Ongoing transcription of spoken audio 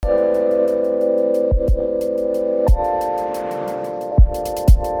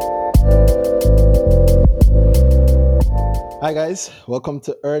Hi guys, welcome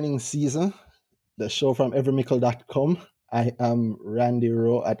to earnings season, the show from evermickle.com. I am Randy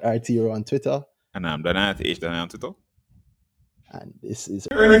Rowe at RT on Twitter, And I'm Dana at H Dana on Twitter. and this is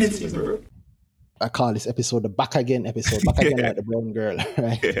Earnings season, bro. I call this episode the Back Again episode. Back again like the brown girl,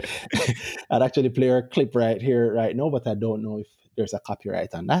 right? I'd actually play her clip right here, right now, but I don't know if there's a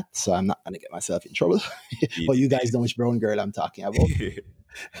copyright on that, so I'm not gonna get myself in trouble. But you guys know which brown girl I'm talking about.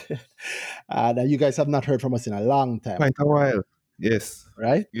 And you guys have not heard from us in a long time, Quite a while. Yes.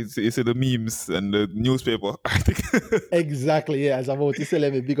 right? You see the memes and the newspaper article. Exactly, yeah. As I'm about to say,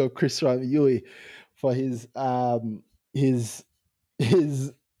 let me big up Chris from UE for his what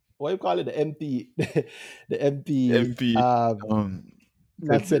do you call it, the MP the MP MP.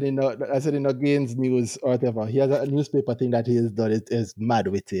 not said in no Gaines News or whatever. He has a newspaper thing that he has done. It is mad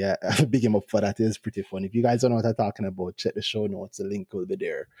witty. I big him up for that. It is pretty fun. If you guys don't know what I'm talking about, check the show notes. The link will be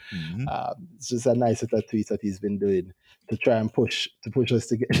there. It's just a nice little tweet that he's been doing to try and push us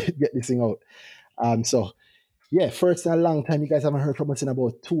to get this thing out. So yeah, first in a long time. You guys haven't heard from us in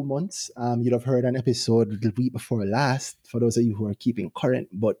about 2 months. You'd have heard an episode the week before last, for those of you who are keeping current.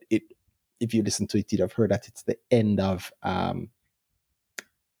 But if you listen to it, you'd have heard that it's the end of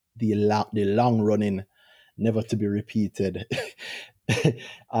the long running, never to be repeated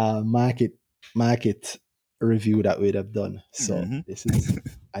market review that we'd have done. So this is,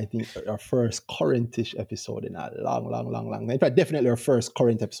 I think, our first currentish episode in a long time. In fact, definitely our first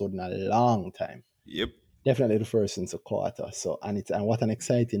current episode in a long time. Yep. Definitely the first since a quarter. So and what an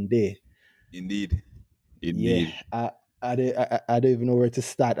exciting day. Indeed. Yeah. I don't even know where to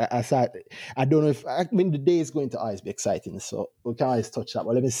start. I don't know if the day is going to always be exciting, so we can always touch that.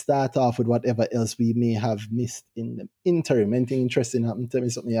 But let me start off with whatever else we may have missed in the interim. Anything interesting happen? Tell me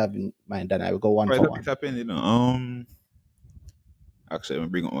something you have in mind, and I will go one for one. It happened, actually, I'm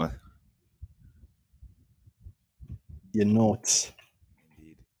bring up my Your notes.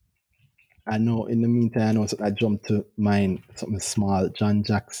 Indeed. I know. In the meantime, I know I jumped to mind something small. John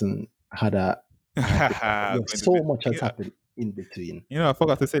Jackson had a. So much has happened in between. I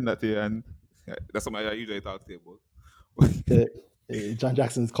forgot to send that to you, and that's something I usually talk to you about. John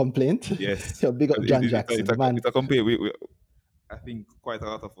Jackson's complaint. Yes. So big up John Jackson. It's a complaint. We I think quite a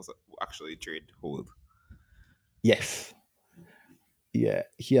lot of us actually trade hold. Yes. Yeah.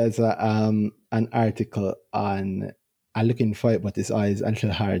 He has an article on. I'm looking for it, but it's always a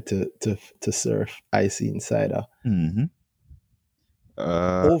little hard to surf. IC Insider.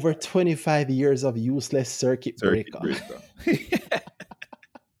 Over 25 years of useless circuit breaker.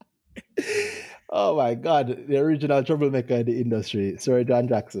 Oh my God, the original troublemaker in the industry, Sir John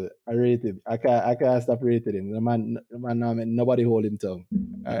Jackson. I rate him. I can't stop rating him. The man, nobody hold him tongue.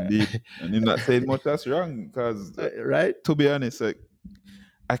 Indeed. And you're not saying much that's wrong, because right? To be honest,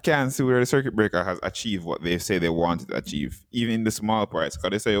 I can't see where the circuit breaker has achieved what they say they wanted to achieve, even in the small price. Because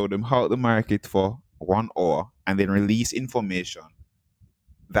they say, them halt the market for 1 hour and then release information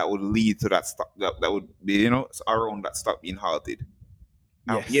that would lead to that stock that would be, around that stock being halted.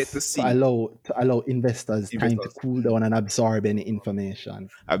 Yes. I've yet to see to allow investors time to cool down and absorb any information.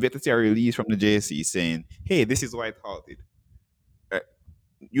 I've yet to see a release from the JSE saying, "Hey, this is why it halted."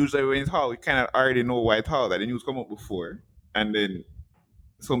 Usually, when it's halted, we kind of already know why it halted. The news come up before, and then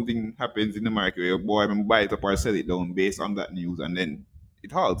something happens in the market where boy, I'm buy it up or sell it down based on that news, and then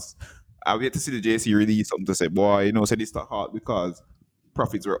it halts. I've yet to see the JSE release something to say, "Boy, say this stock halt because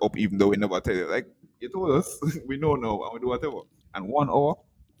profits were up, even though we never tell you." Like, you told us, we know now, and we do whatever. And 1 hour,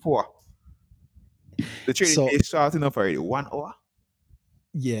 4. The trading is short enough already. 1 hour.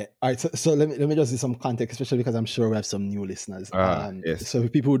 Yeah. All right. So let me just do some context, especially because I'm sure we have some new listeners. Yes. So for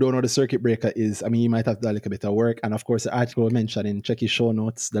people who don't know, the circuit breaker is, you might have to do a little bit of work. And of course, the article mentioned in check your show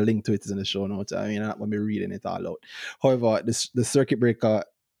notes. The link to it is in the show notes. I'm not going to be reading it all out. However, the circuit breaker,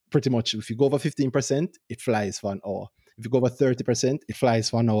 pretty much, if you go over 15%, it flies for an hour. If you go over 30%, it flies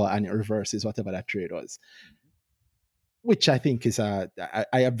for an hour and it reverses whatever that trade was. Which I think is a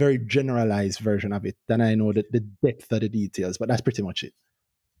very generalized version of it. Then I know the depth of the details, but that's pretty much it.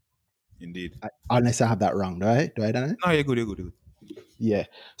 Indeed. Unless I have that wrong, right? Do I done it? No, you're good. Yeah.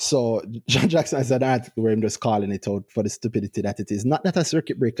 So John Jackson has an article where I'm just calling it out for the stupidity that it is. Not that a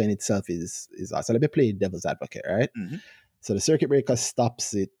circuit breaker in itself is so let me play devil's advocate, right? So the circuit breaker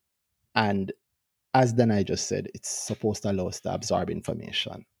stops it, and as Danai just said, it's supposed to allow us to absorb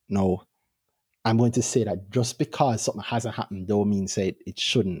information. No, I'm going to say that just because something hasn't happened don't mean say it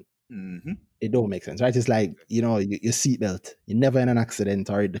shouldn't. It don't make sense, right? It's like, your seatbelt. You're never in an accident,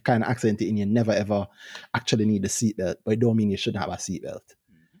 or the kind of accident you never ever actually need a seatbelt, but it don't mean you shouldn't have a seatbelt.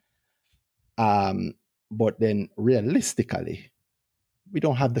 But then realistically, we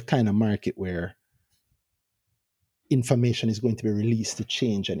don't have the kind of market where information is going to be released to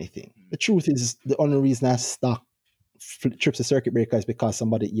change anything. The truth is, the only reason a stock trips a circuit breaker is because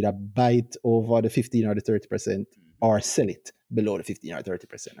somebody either buy it over the 15 or the 30% or sell it below the 15 or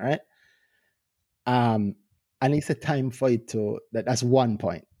 30%, right? And it's a time for it to, that's one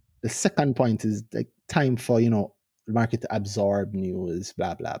point. The second point is the time for, the market to absorb news,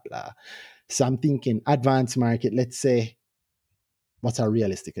 blah, blah, blah. So I'm thinking advanced market, let's say, what's a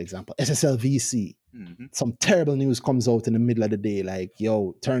realistic example? SSLVC. Some terrible news comes out in the middle of the day, like,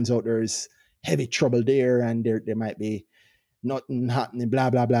 turns out there's heavy trouble there and there might be nothing happening, blah,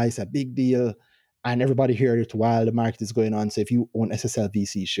 blah, blah. It's a big deal. And everybody heard it while the market is going on. So if you own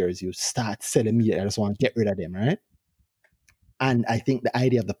SSLVC shares, you start selling immediately. I just want to get rid of them, right? And I think the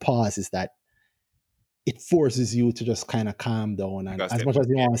idea of the pause is that it forces you to just kind of calm down. And as much as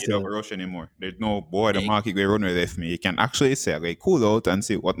you want to don't rush anymore. There's no, boy, the market will run with me. You can actually say, okay, cool out and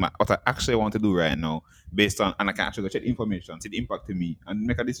see what I actually want to do right now based on, and I can actually go check information, see the impact to me, and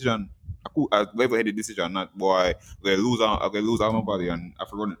make a decision, a level-headed decision, not, boy, we lose all my body and I have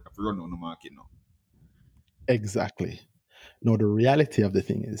to run on the market now. Exactly. No, the reality of the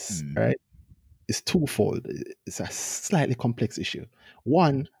thing is, right, it's twofold. It's a slightly complex issue.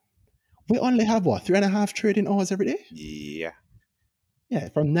 One, we only have 3.5 trading hours every day? Yeah. Yeah,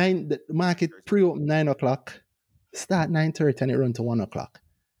 from 9, the market pre-open 9 o'clock, start 9:30 and it run to 1 o'clock.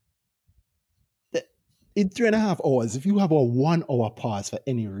 In 3.5 hours, if you have a 1 hour pause for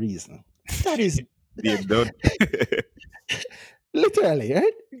any reason, that is done. Literally,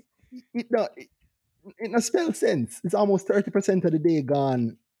 right? It does spell sense. It's almost 30% of the day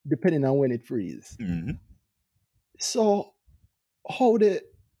gone, depending on when it freezes. So how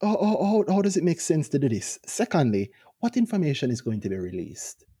does it make sense to do this? Secondly, what information is going to be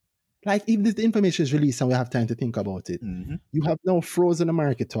released? Like, even if the information is released and we have time to think about it, you have now frozen the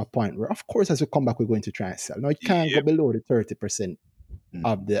market to a point where, of course, as we come back, we're going to try and sell. Now, it can't go below the 30%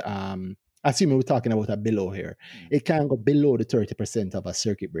 of the, assuming we're talking about a below here, it can't go below the 30% of a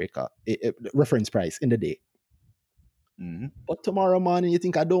circuit breaker reference price in the day. But tomorrow morning, you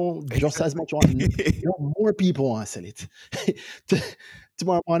think I don't just as much want more people want to sell it.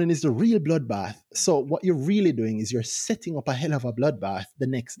 Tomorrow morning is the real bloodbath. So what you're really doing is you're setting up a hell of a bloodbath the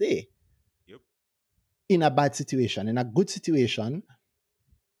next day. In a bad situation. In a good situation,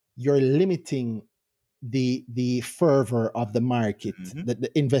 you're limiting the fervor of the market,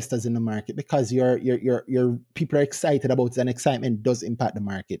 the investors in the market, because your people are excited about it, and excitement does impact the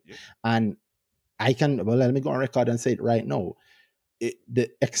market. And let me go on record and say it right now. The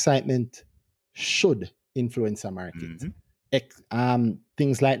excitement should influence a market.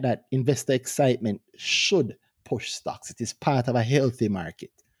 Things like that, investor excitement should push stocks. It is part of a healthy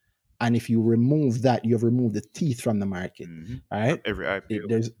market. And if you remove that, you've removed the teeth from the market. All right? Every IPO.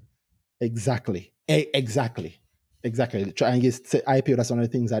 There's exactly. Try and get IPO. That's one of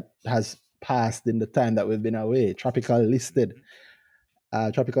the things that has passed in the time that we've been away. Tropical listed.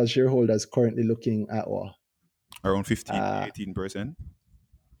 Tropical shareholders currently looking at what? Around 18%.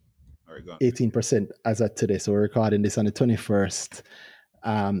 18% as of today. So we're recording this on the 21st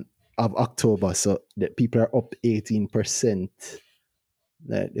of October. So the people are up 18%.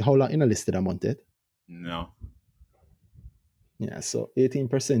 How long in a listed a month? No. Yeah, so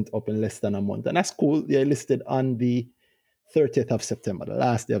 18% up in less than a month. And that's cool. They're listed on the 30th of September, the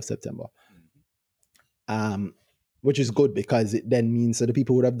last day of September. Which is good, because it then means that the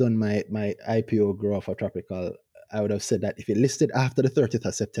people who would have done my IPO growth for Tropical, I would have said that if it listed after the 30th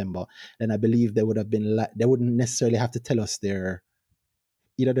of September, then I believe they would have been they wouldn't necessarily have to tell us either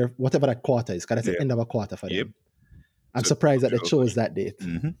their whatever that quarter is, because that's the end of a quarter for them. I'm surprised that they chose that date.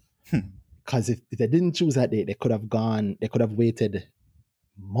 Because if they didn't choose that date, they could have waited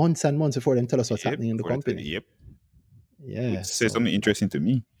months and months before them tell us what's happening in the company. Yeah. It says something interesting to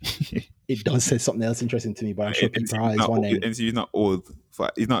me. It does say something else interesting to me, but I'm sure people are always wondering. And he's not old.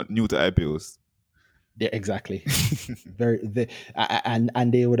 He's not new to IPOs. Yeah, exactly.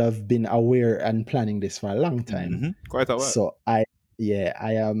 And they would have been aware and planning this for a long time. Quite a while. So I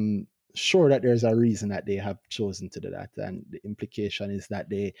am sure that there's a reason that they have chosen to do that, and the implication is that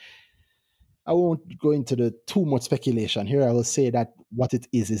I won't go into too much speculation here. I will say that what it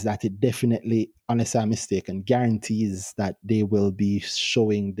is that it definitely, unless I'm mistaken, guarantees that they will be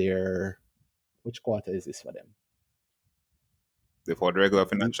showing which quarter is this for them? Before the regular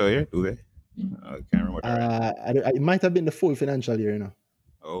financial year, do they? I can't remember. It might have been the full financial year,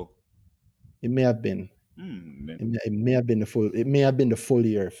 Oh. It may have been. It may have been the full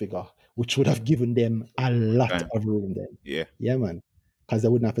year figure, which would have given them a lot of room then. Yeah, man. Because they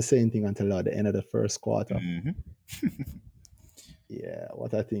wouldn't have to say anything until the end of the first quarter. Yeah,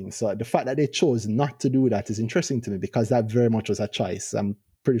 what I think. So the fact that they chose not to do that is interesting to me because that very much was a choice. I'm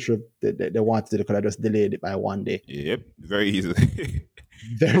pretty sure they wanted they could have just delayed it by one day. Yep, very easily.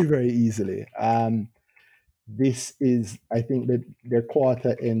 Very, very easily. This is, I think that their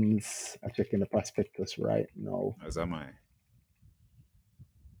quarter ends. I'm checking the prospectus right now. As am I.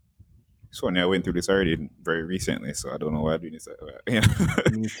 So I went through this already very recently, so I don't know why I'm doing this. Yeah.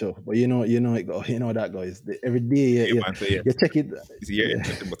 Me too. But you know it go. You know how that goes. Every day you Man, so yeah. you check it. It's year Yeah.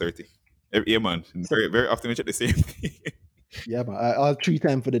 September 30. Yeah, man. So- Very, very often we check the same thing. Yeah, man. All 3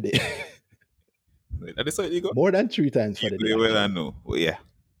 times for the day. That is how you go. More than 3 times for the day. Well, I actually. know. Well, yeah.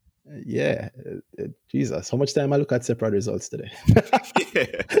 Yeah. Jesus. How much time I look at separate results today?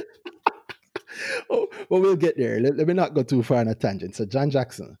 Yeah. Oh, well, we'll get there. Let me not go too far on a tangent. So John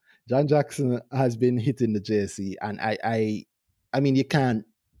Jackson has been hitting the JSE, and I mean, you can't.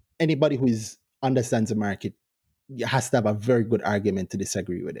 Anybody who understands the market has to have a very good argument to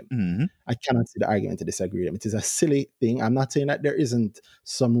disagree with him. Mm-hmm. I cannot see the argument to disagree with him. It is a silly thing. I'm not saying that there isn't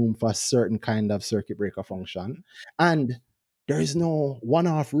some room for a certain kind of circuit breaker function, and there is no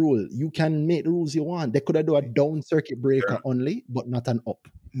one-off rule. You can make the rules you want. They could have done a down circuit breaker only, but not an up.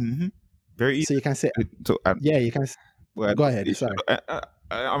 Mm-hmm. Very easy. So you can say, So, yeah, you can. well, Go ahead. Sorry.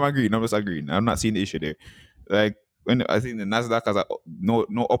 I'm agreeing. I'm just agreeing. I'm not seeing the issue there. Like when I think the Nasdaq has no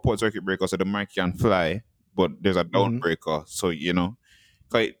upward circuit breaker, so the market can fly, but there's a down breaker. So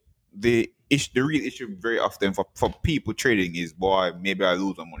like the real issue very often for people trading is, boy, maybe I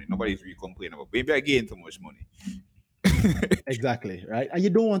lose some money. Nobody's really complaining about. Maybe I gain too much money. Exactly, right? And you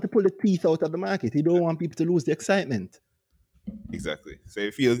don't want to pull the teeth out of the market. You don't want people to lose the excitement. Exactly. So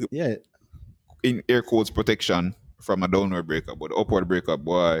if you Yeah, in air quotes protection from a downward breaker, but the upward breaker,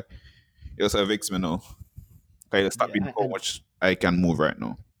 boy, it just affects me now. Kind of stop how much I can move right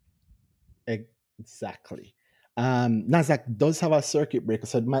now. Exactly. Nasdaq does have a circuit breaker.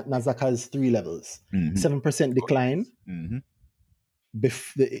 So Nasdaq has 3 levels. 7% decline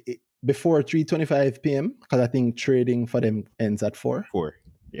before 3:25 p.m. because I think trading for them ends at 4. 4.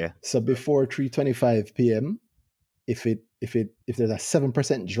 Yeah. So before 3:25 p.m., if there's a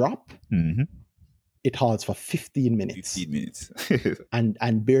 7% drop, it halts for 15 minutes. 15 minutes.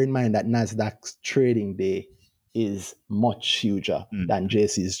 and bear in mind that Nasdaq's trading day is much huger than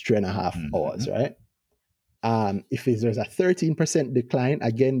JSE's 3.5 hours, right? If there's a 13% decline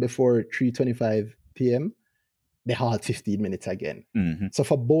again before 3:25 p.m., they halt 15 minutes again. So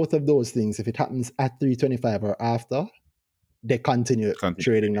for both of those things, if it happens at 3:25 or after, they continue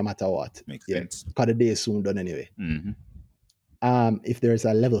trading no matter what. Makes sense. Because the day is soon done anyway. If there's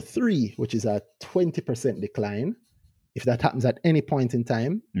a level 3, which is a 20% decline, if that happens at any point in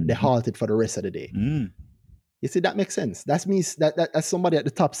time, they halt it for the rest of the day. You see, that makes sense. That means that's somebody at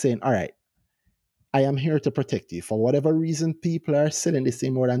the top saying, all right, I am here to protect you. For whatever reason, people are selling this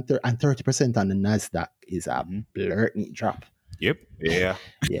thing more than 30% on the NASDAQ is a blurry drop. Yep. Yeah.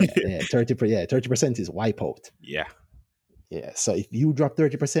 Yeah, 30% is wipeout. Yeah. Yeah. So if you drop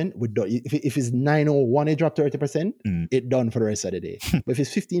 30%, if it's 901, it drop 30%, it done for the rest of the day. But if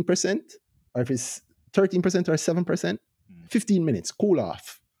it's 15%, or if it's 13% or 7%, 15 minutes, cool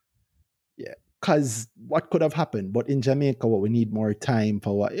off. Yeah. Because what could have happened? But in Jamaica, we need more time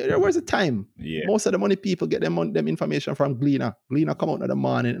for what? Where's the time? Yeah. Most of the money people get them information from Gleaner. Gleaner come out in the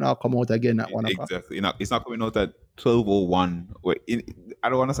morning and I'll come out again at 1 o'clock. Exactly. It's not coming out at 12:01. I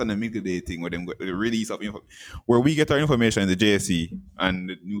don't understand the middle day thing where them got the release of info, where we get our information in the JSE and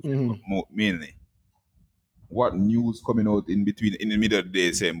the news mainly. What news coming out in the middle of the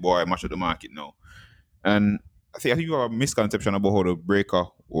day saying, boy, much of the market now. And I think you have a misconception about how the breaker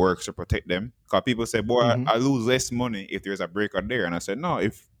works to protect them. Because people say, boy, I lose less money if there's a breaker there. And I said, no,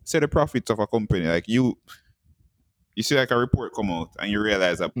 if say the profits of a company, like you see like a report come out and you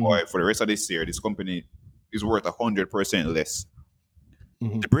realize that, boy, for the rest of this year, this company is worth 100% less.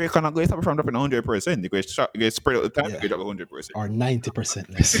 The breaker not going to stop from dropping 100%. You get spread out the time, you get drop 100%. Or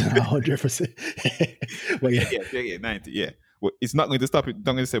 90% less, 100%. Well, yeah, 90, yeah. Well, it's not going to stop it. It's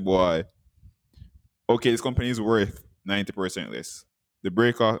not going to say, boy, okay, this company is worth 90% less. The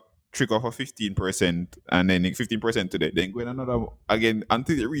breaker trick off of 15% and then 15% today. Then going another again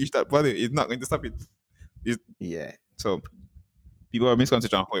until they reach that value. It's not going to stop it. So people are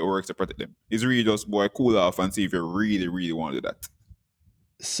misconception how it works to protect them. It's really just, boy, cool off and see if you really, really want to do that.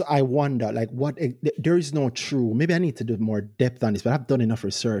 So I wonder, like, there is no true, maybe I need to do more depth on this, but I've done enough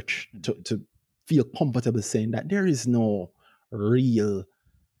research to feel comfortable saying that there is no real,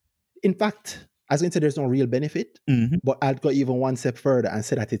 in fact, I was going to say there's no real benefit, but I'd go even one step further and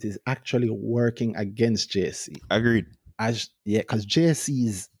say that it is actually working against JSE. Agreed. Because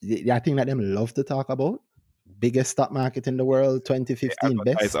JSE's, I think that them love to talk about, biggest stock market in the world, 2015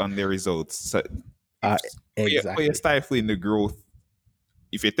 advertise best. on their results. So Exactly. you're stifling the growth.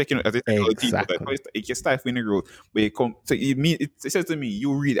 If you're taking as a technical team, Exactly. it can stifle the growth. But you come, so it says to me,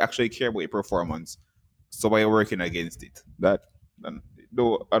 you really actually care about your performance. So why you're working against it? That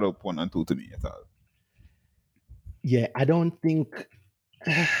don't add up 1 and 2 to me at all. Yeah, I don't think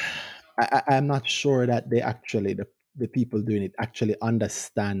I'm not sure that they actually the people doing it actually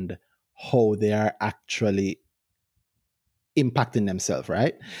understand how they are actually impacting themselves,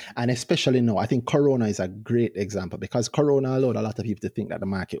 right? And especially now, I think Corona is a great example because Corona allowed a lot of people to think that the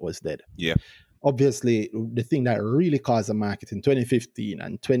market was dead. Yeah. Obviously, the thing that really caused the market in 2015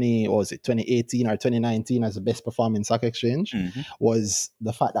 and 2018 or 2019 as the best performing stock exchange was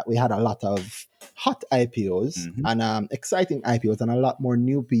the fact that we had a lot of hot IPOs and exciting IPOs and a lot more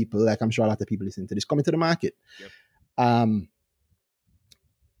new people, like I'm sure a lot of people listening to this, coming to the market. Yep.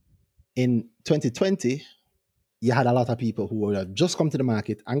 In 2020, you had a lot of people who would have just come to the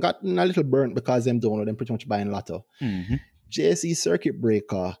market and gotten a little burnt because them don't know them pretty much buying lotto. JSE circuit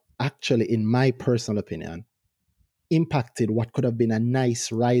breaker actually, in my personal opinion, impacted what could have been a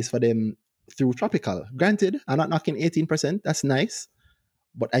nice rise for them through Tropical. Granted, I'm not knocking 18%, that's nice.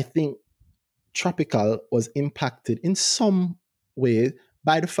 But I think Tropical was impacted in some way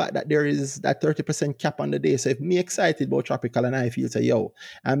by the fact that there is that 30% cap on the day. So if me excited about Tropical and I feel say, yo,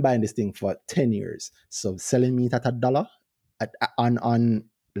 I'm buying this thing for 10 years. So selling me it at $1 on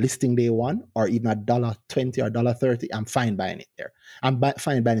listing day one, or even $1.20 or $1.30, I'm fine buying it there. I'm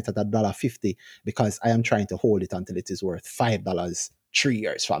fine buying it at $1.50 because I am trying to hold it until it is worth $5 3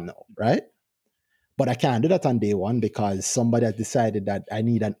 years from now, right? But I can't do that on day one because somebody has decided that I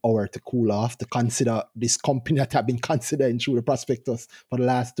need an hour to cool off to consider this company that I've been considering through the prospectus for the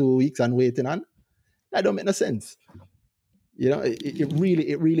last 2 weeks and waiting on. That don't make no sense. You know, it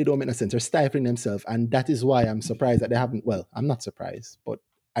really don't make no sense. They're stifling themselves, and that is why I'm surprised that they haven't. Well, I'm not surprised, but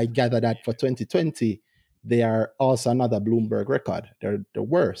I gather that for 2020, they are also another Bloomberg record. They're the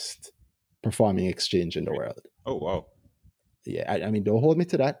worst performing exchange in the world. Oh, wow. Yeah, I mean, don't hold me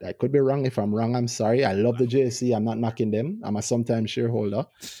to that. I could be wrong. If I'm wrong, I'm sorry. I love the JSE. I'm not knocking them. I'm a sometime shareholder.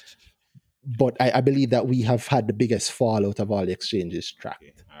 But I believe that we have had the biggest fall out of all the exchanges tracked.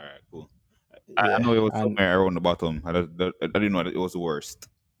 Okay. All right, cool. I know it was somewhere around the bottom. I didn't know that it was the worst.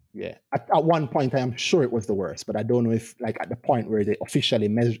 Yeah. At one point, I am sure it was the worst, but I don't know if, like, at the point where they officially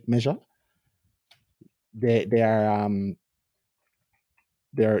measure, they're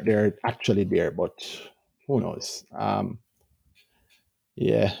actually there, but who knows?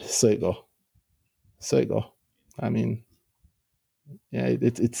 Yeah. So it go. I mean, yeah,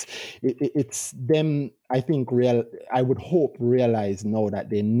 it's them. I think I would hope realize now that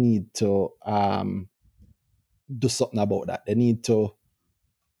they need to do something about that.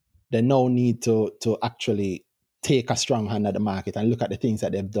 They now need to actually take a strong hand at the market and look at the things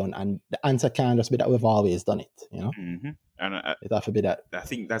that they've done. And the answer can't just be that we've always done it, you know? And it has to be that. I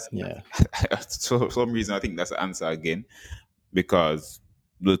think that's, yeah. So for some reason, I think that's the answer again, because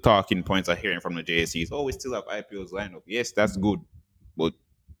the talking points I'm hearing from the JSE is, oh, we still have IPOs lined up. Yes, that's good, but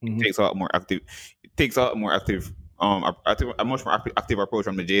it takes a lot more active. It takes a lot more active, a much more active approach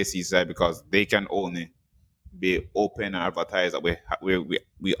from the JSE side, because they can only be open and advertise that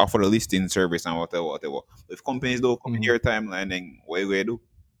we offer a listing service and whatever. If companies don't come in your timeline, then what are you going to do?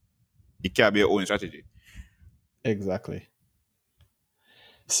 It can't be your own strategy. Exactly.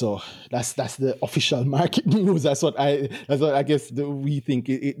 So that's the official market news. That's what I guess we think.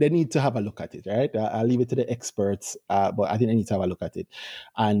 They need to have a look at it, right? I'll leave it to the experts, but I think they need to have a look at it.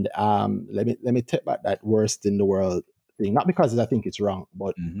 And let me take back that worst in the world thing, not because I think it's wrong,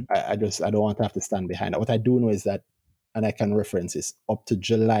 but I don't want to have to stand behind it. What I do know is that, and I can reference this, up to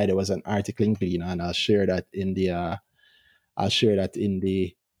July there was an article in Gleaner, and I'll share that in the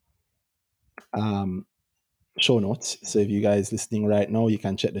show notes. So if you guys listening right now, you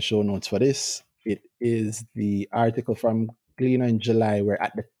can check the show notes for this. It is the article from Gleaner in July, where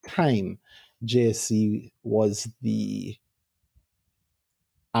at the time JSE was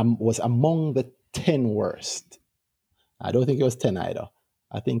was among the 10 worst. I don't think it was 10 either.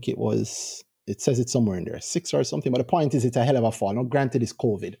 I think it says it's somewhere in there, 6 or something. But the point is, it's a hell of a fall. Now, granted, it's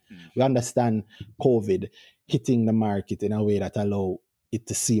COVID. We understand COVID hitting the market in a way that allow it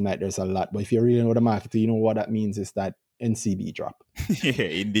to seem like there's a lot. But if you really know the market, you know what that means is that NCB drop. Yeah,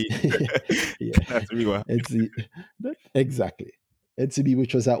 indeed. Yeah. That's really what exactly. NCB,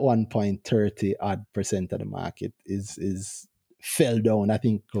 which was at one point 30% of the market, is fell down. I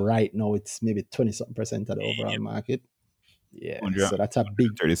think right now it's maybe 20-something% of the overall market. Yeah. So that's a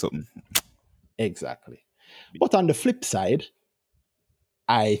big 30-something. Exactly. But on the flip side,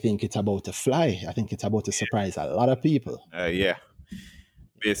 I think it's about to fly. I think it's about to surprise a lot of people. Yeah.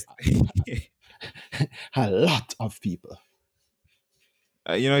 Best. A lot of people.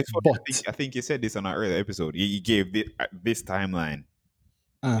 It's funny. But I think you said this on our earlier episode. You gave this timeline.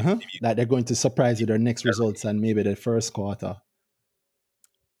 that they're going to surprise with their next results and maybe the first quarter.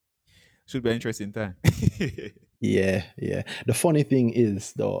 Should be an interesting time. Yeah. The funny thing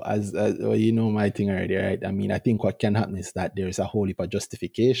is, though, as well, you know my thing already, right? I mean, I think what can happen is that there's a whole heap of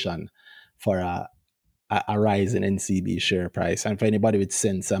justification for a rise in NCB share price. And for anybody with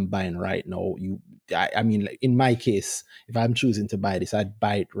sense, I'm buying right now. I mean, like in my case, if I'm choosing to buy this, I'd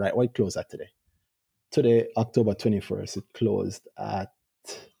buy it right. What it closed at today? Today, October 21st, it closed at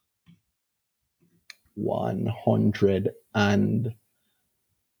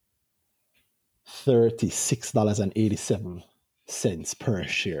 $136.87 per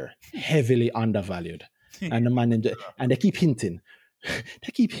share, heavily undervalued. And the man and they keep hinting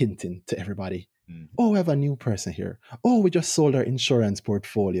to everybody. Oh, we have a new person here. Oh, we just sold our insurance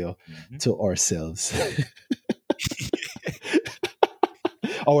portfolio to ourselves.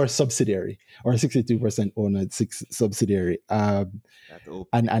 Our subsidiary, our 62% owned subsidiary. And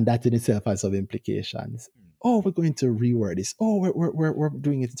that in itself has some implications. Oh, we're going to reword this. Oh, we're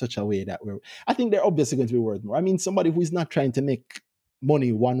doing it in such a way that I think they're obviously going to be worth more. I mean, somebody who is not trying to make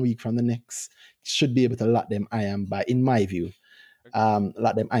money 1 week from the next should be able to let them iron by, in my view,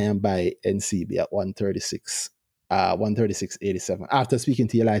 let them iron by NCB at 136.87. After speaking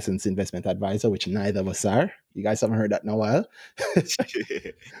to your licensed investment advisor, which neither of us are. You guys haven't heard that in a while.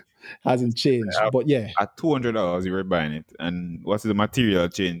 Hasn't changed. But yeah. At $200 you were buying it. And what's the material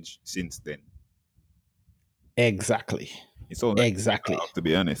change since then? Exactly. It's all exactly. To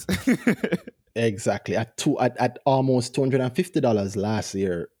be honest. Exactly. At almost $250 last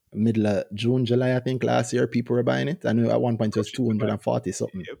year, middle of June, July, I think last year, people were buying it. I know at one point it was 240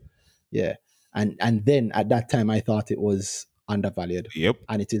 something. Yep. Yeah. And then at that time I thought it was undervalued. Yep.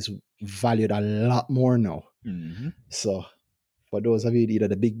 And it is valued a lot more now. Mm-hmm. So for those of you either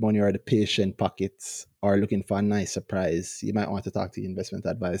the big money or the patient pockets are looking for a nice surprise, you might want to talk to your investment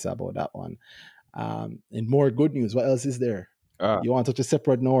advisor about that one. And more good news. What else is there? You want to touch a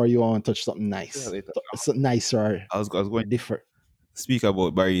separate now, or you want to touch something nice? Something nicer. I was going different. Speak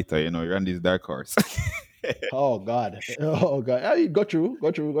about Barita, you're on this dark horse. Oh God. I go through.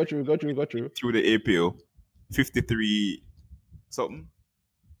 Through the APO. 53 something.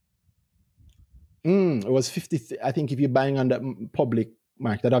 It was 50. I think if you're buying on the public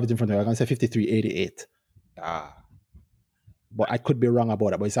market, I have it in front of you, I can say 53.88. But I could be wrong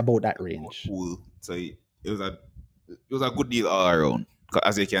about it, but it's about that range. Cool. So it was a good deal all around.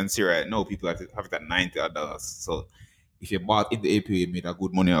 As you can see right now, people have it at $90. So if you bought in the APO, you made a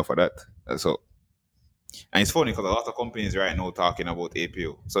good money off of that. So, and it's funny because a lot of companies right now talking about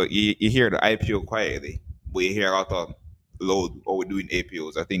APO. So you hear the IPO quietly, but you hear a lot of load what we're doing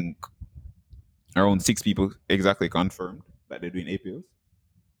APOs. I think around 6 people exactly confirmed that they're doing APOs.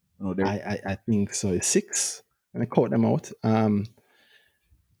 No, I think so. 6. Let me quote them out.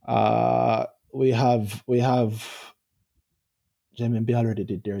 We have JMB already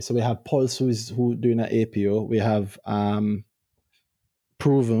did there. So we have Pulse who doing an APO. We have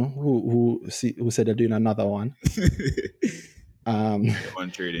Proven who said they're doing another one.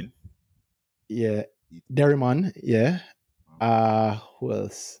 One trading. Yeah. Derrimon, yeah. Who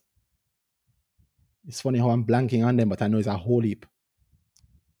else? It's funny how I'm blanking on them, but I know it's a whole heap.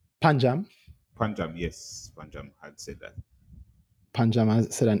 Panjam, yes. Panjam had said that. Panjam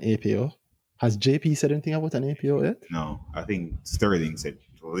has said an APO. Has JP said anything about an APO yet? No, I think Sterling said.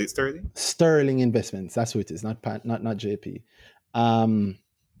 Was it Sterling? Sterling Investments. That's who it is. Not JP.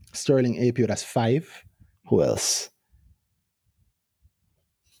 Sterling APO. That's 5. Who else?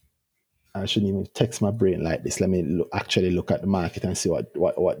 I shouldn't even text my brain like this. Let me actually look at the market and see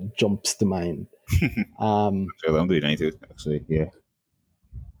what jumps to mind. I'm doing 92 actually. Yeah.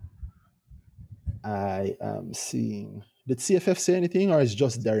 I am seeing. Did CFF say anything, or is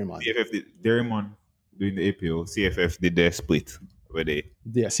just Derrimon? CFF did Derrimon doing the APO. CFF did their split where they.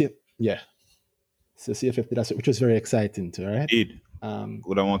 Yeah. So CFF did that, which was very exciting too, right? Did.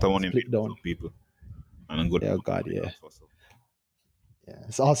 Good amount of money made for people. And good. Oh God, yeah. Yeah.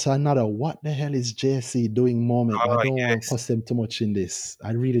 It's also another what the hell is JSC doing moment. I don't want to cuss them too much in this.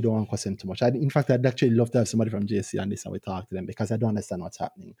 I really don't want to cuss them too much. In fact, I'd actually love to have somebody from JSC on this and we talk to them because I don't understand what's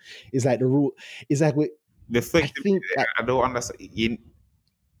happening. It's like the rule. It's like I don't understand.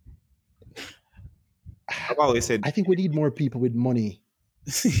 I've always said. I think we need more people with money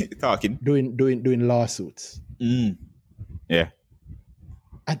talking, doing lawsuits. Yeah.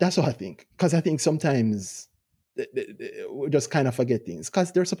 That's what I think. Because I think sometimes we just kind of forget things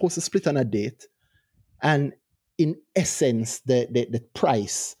because they're supposed to split on a date, and in essence, the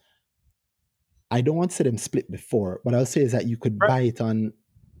price. I don't want to say them split before, but I'll say is that you could buy it on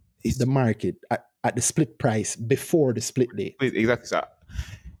the market at the split price before the split date. Exactly. So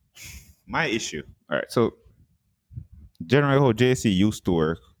my issue. All right. So generally, how JC used to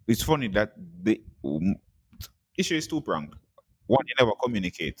work. It's funny that the issue is two pronged. One, you never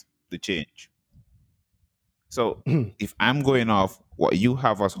communicate the change. So if I'm going off what you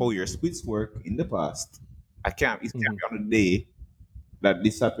have as how your splits work in the past, it can't be on the day that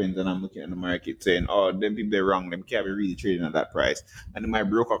this happens and I'm looking at the market saying, oh, them people they're wrong, them can't be really trading at that price. And then my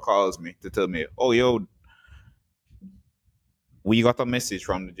broker calls me to tell me, oh yo, we got a message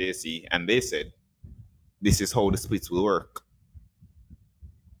from the JC and they said this is how the splits will work.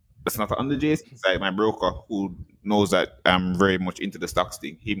 That's not on the JC side. My broker who knows that I'm very much into the stocks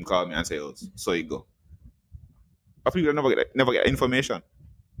thing, he call me and say, oh, so you go. But people never get information.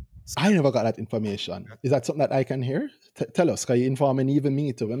 I never got that information. Is that something that I can hear? Tell us, can you inform me, even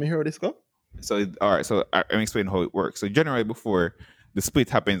me too? Let me hear how this go. So, all right. So I'm explaining how it works. So generally, before the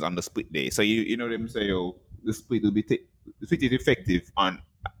split happens on the split day. So you know them say, oh, the split will be the split is effective on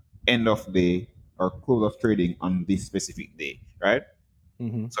end of day or close of trading on this specific day, right?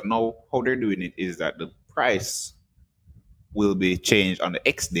 Mm-hmm. So now how they're doing it is that the price will be changed on the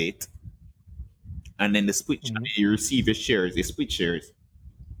X date, and then the split you receive your shares, the split shares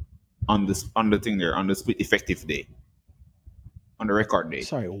on the thing there on the split effective day, on the record date.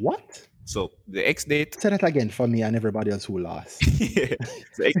 Sorry, what? So the X date. Say that again for me and everybody else who lost. Yeah.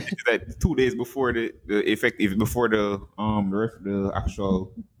 So X date is that 2 days before the effective before the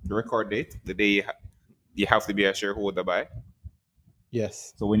actual record date, the day you have to be a shareholder by.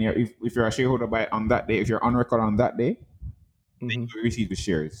 Yes. So when if you're a shareholder by on that day, if you're on record on that day, then you receive the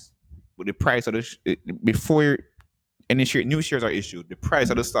shares. But the price of before any new shares are issued, the price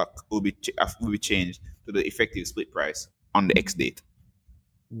of the stock will be changed to the effective split price on the X date.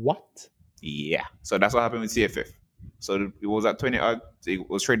 What? Yeah. So that's what happened with CFF. So it was at 20 odd. It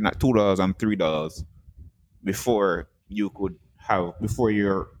was trading at $2 and $3 before you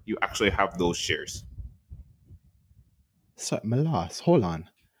actually have those shares. So my loss. Hold on.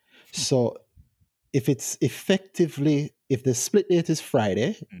 So if it's effectively, if the split date is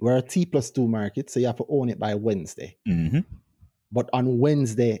Friday, we're a T+2 market, so you have to own it by Wednesday. But on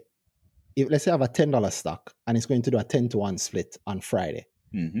Wednesday, if let's say I have a $10 stock and it's going to do a 10-to-1 split on Friday.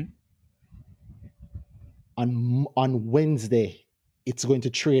 On Wednesday, it's going to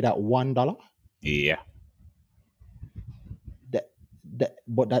trade at $1. Yeah.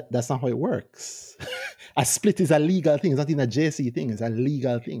 That's not how it works. A split is a legal thing. It's not even a JC thing. It's a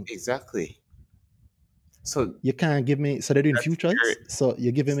legal thing. Exactly. So you can't give me. So they're doing futures. So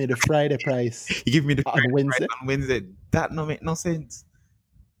you're giving me the Friday price. You give me the on Wednesday. On Wednesday. That no make no sense.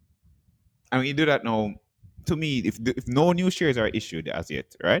 I mean, you do that now. To me, if no new shares are issued as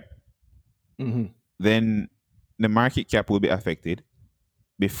yet, right? Then the market cap will be affected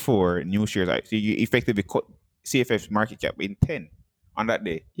before new shares are. So you effectively cut CFF's market cap in 10 on that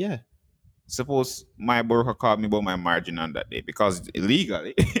day. Yeah. Suppose my broker called me about my margin on that day because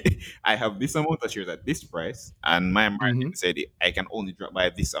illegally I have this amount of shares at this price, and my margin said I can only drop by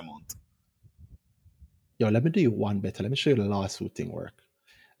this amount. Yo, let me do you one better. Let me show you the lawsuit thing work.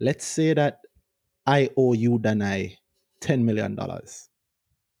 Let's say that I owe you, Danai, $10 million.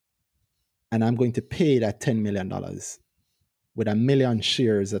 And I'm going to pay that $10 million with 1 million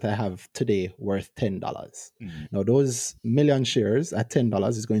shares that I have today worth $10. Now, those million shares at $10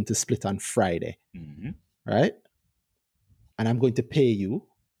 is going to split on Friday, right? And I'm going to pay you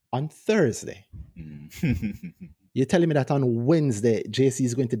on Thursday. You're telling me that on Wednesday, JC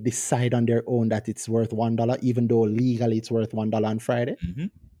is going to decide on their own that it's worth $1, even though legally it's worth $1 on Friday?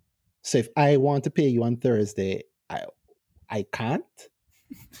 So if I want to pay you on Thursday, I can't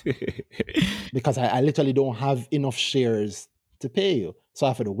because I literally don't have enough shares to pay you. So I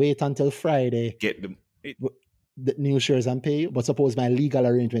have to wait until Friday, get the new shares and pay you. But suppose my legal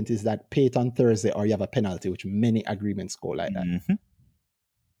arrangement is that pay it on Thursday or you have a penalty, which many agreements go like that.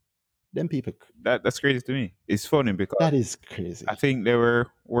 Them people. That's crazy to me. It's funny because that is crazy. I think they were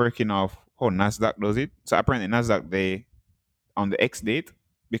working off how NASDAQ does it. So apparently NASDAQ, they on the X date,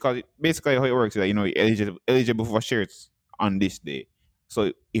 because basically how it works is that you're eligible for shares on this day.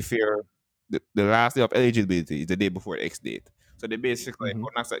 So if you're the last day of eligibility is the day before the X date. So they basically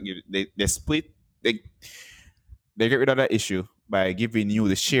they split they get rid of that issue by giving you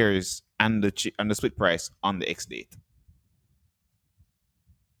the shares and the split price on the X date.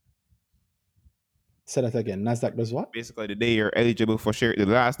 Say that again. Nasdaq does what? Basically, the day you're eligible for share, the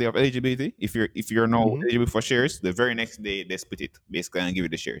last day of eligibility, if you're now Mm-hmm. eligible for shares, the very next day they split it basically and give you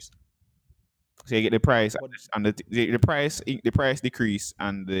the shares. So you get the price But and the price decrease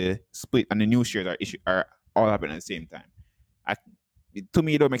and the split and the new shares are all happening at the same time. I, to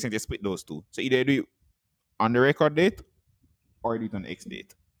me, it don't make sense to split those two. So either do it on the record date or do it on the X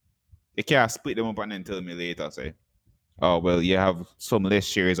date. You can't split them up and then tell me later, say, oh well, you have some less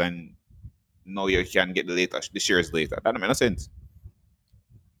shares and now you can get the shares later. That don't make no sense.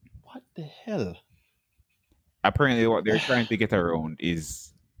 what the hell? Apparently, what they're trying to get around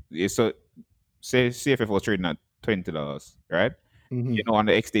is so say CFF was trading at $20, right? Mm-hmm. On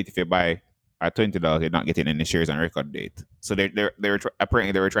the X date, if you buy at $20, you're not getting any shares on record date. So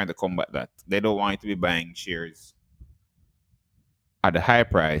apparently they were trying to combat that. They don't want you to be buying shares at the high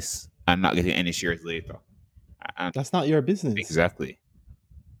price and not getting any shares later. And That's not your business. exactly.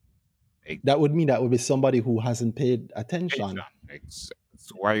 That would mean that would be somebody who hasn't paid attention.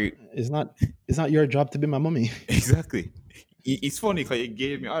 So why? It's not your job to be my mummy. Exactly. It's funny because you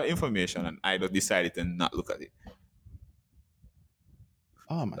gave me all the information and I just decided to not look at it.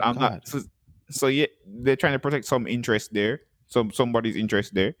 Oh my I'm god. not. So yeah, they're trying to protect some interest there, somebody's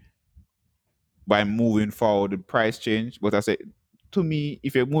interest there, by moving forward the price change. But I say, to me,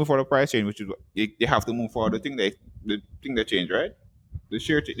 if you move for the price change, which is you have to move forward the thing that change, right? The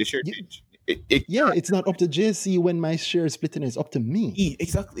share Yeah. change. Yeah, it's not up to JC when my share is splitting. It's up to me.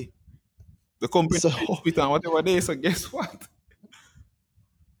 Exactly. The company So- split on whatever day. So guess what?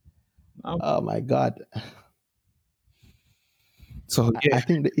 Oh my god. So yeah, I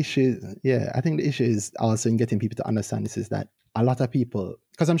think the issue, I think the issue is also in getting people to understand this is that a lot of people,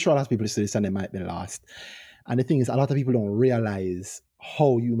 because I'm sure a lot of people listen to this and they might be lost. And the thing is, a lot of people don't realize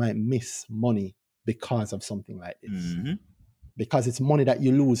how you might miss money because of something like this. Mhm. Because it's money that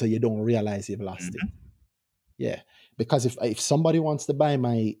you lose or you don't realize you've lost it. Yeah. Because if somebody wants to buy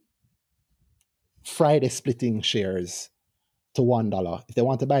my Friday splitting shares to $1, if they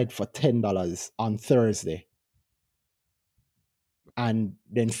want to buy it for $10 on Thursday, and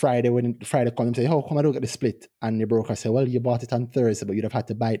then Friday, when Friday comes and say, "Oh, come and look at the split," and the broker say, "Well, you bought it on Thursday, but you'd have had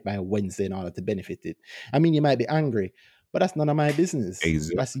to buy it by Wednesday in order to benefit it." I mean, you might be angry, but that's none of my business.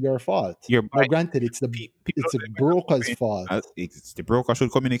 Exactly. That's your fault. You're Now, buying- granted, it's the broker's fault. The broker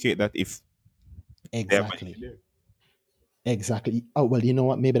should communicate that if Exactly. Oh, well, you know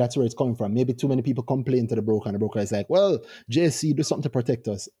what? Maybe that's where it's coming from. Maybe too many people complain to the broker, and the broker is like, "Well, JC, do something to protect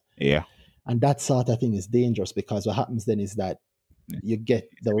us." Yeah. And that sort of thing is dangerous, because what happens then is that you get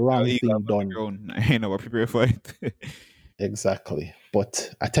the wrong thing done. I know what prepare for it. Exactly.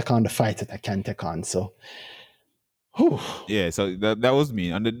 But I take on the fight that I can take on. So, whew. Yeah, so that was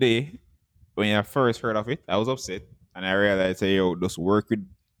me. On the day when I first heard of it, I was upset, and I realized, hey, yo, just work with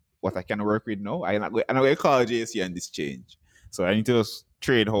what I can work with now. I'm not going to call JC and this change. So I need to just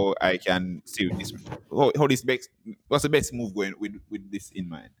trade how I can see this, how this what's the best move going with this in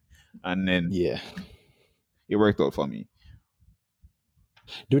mind, and then it worked out for me.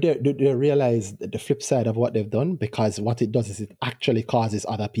 Do they realize the flip side of what they've done? Because what it does is it actually causes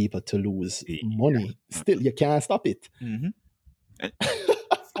other people to lose money. Still, you can't stop it. Mm-hmm.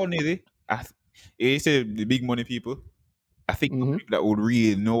 Funny, it's the big money people. I think the people that would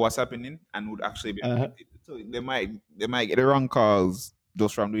really know what's happening and would actually be affected. So they might get the wrong calls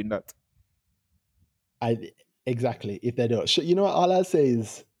just from doing that. Exactly. If they don't, you know what? All I say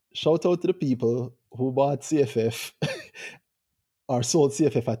is shout out to the people who bought CFF or sold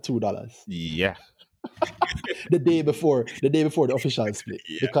CFF at $2. Yeah. the day before the official split,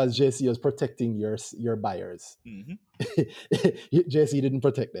 because JC was protecting your buyers. Mm-hmm. JC didn't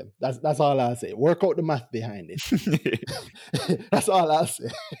protect them. That's all I say. Work out the math behind it. That's all I say.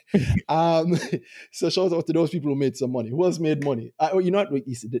 So shout out to those people who made some money. Who else made money? You know what?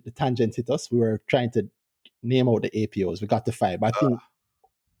 The tangent hit us. We were trying to name out the APOs. We got to 5. But I think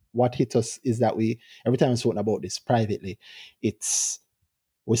what hit us is that every time we're talking about this privately,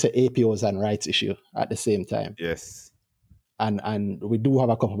 we say APOs and rights issue at the same time. Yes. And we do have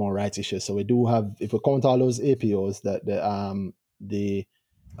a couple more rights issues. So we do have, if we count all those APOs,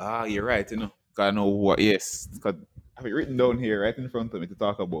 you're right. I know what. Yes, because I have it written down here right in front of me to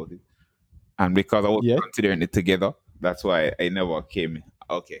talk about it. And because I was considering it together, that's why I never came.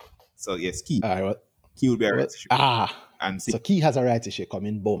 Okay. So yes, Key. All right. Key will be a rights issue. And so Key has a rights issue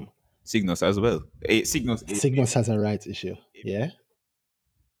coming. Boom. Cygnus as well. Cygnus has a rights issue. Yeah.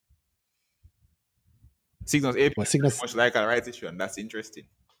 Cygnus much like a rights issue, and that's interesting.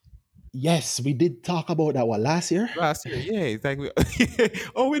 Yes, we did talk about that one last year. Yeah. It's like we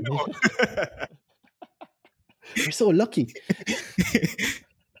know. We're so lucky.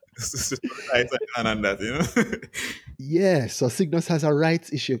 And that, you know. Yeah, so Cygnus has a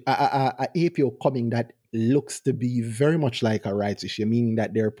rights issue, a APO coming that looks to be very much like a rights issue, meaning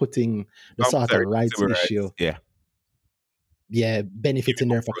that they're putting the Almost sort of everything rights civil rights. issue, Yeah. yeah, Even benefiting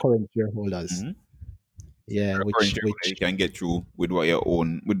there for upfront. current shareholders. Mm-hmm. Yeah, Current shareholder, which you can get through with what you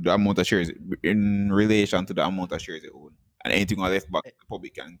own, with the amount of shares in relation to the amount of shares you own, and anything left back, the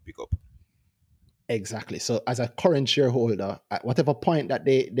public can pick up. exactly. So as a current shareholder, at whatever point that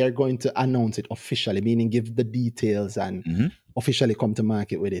they're going to announce it officially, meaning give the details and Mm-hmm. officially come to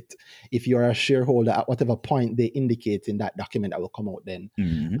market with it. If you're a shareholder at whatever point they indicate in that document that will come out, then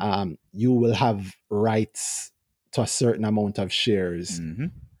Mm-hmm. you will have rights to a certain amount of shares, Mm-hmm.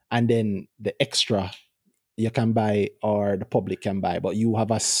 and then the extra you can buy or the public can buy, but you have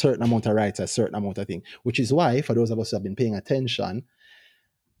a certain amount of rights, a certain amount of thing, which is why for those of us who have been paying attention,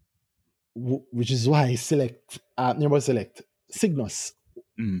 which is why select Cygnus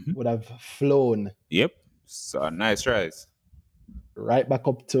Mm-hmm. would have flown Yep. So nice tries. right back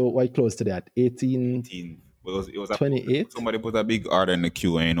up to what close to that 18. Well, it was a, 1828. somebody put a big order in the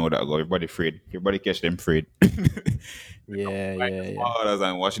queue, and you know that go. Everybody afraid. Everybody catch them afraid. Yeah, Buying yeah, the yeah. small orders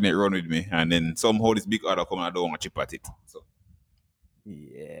and watching it run with me, and then somehow this big order come and I don't want to chip at it. So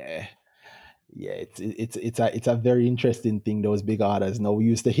Yeah, yeah. It's a very interesting thing. Those big orders. Now we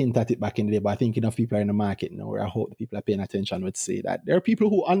used to hint at it back in the day, but I think enough people are in the market now where I hope the people are paying attention would say that there are people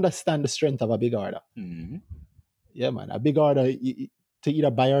who understand the strength of a big order. mm-hmm. Yeah, man. A big order to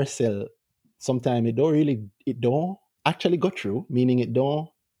either buy or sell. Sometimes it don't actually go through, meaning it don't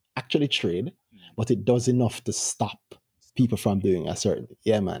actually trade, but it does enough to stop people from doing a certain.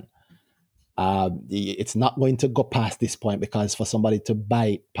 Yeah, man. It's not going to go past this point because for somebody to buy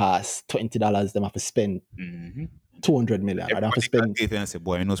it past $20, they have to spend Mm-hmm. 200 million. Or they have to Everybody spend, calculate and say,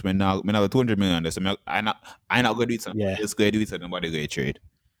 "Boy, you know, me now 200 million. This, I not gonna do it. Something. yeah, Just gonna do it. So nobody gonna trade."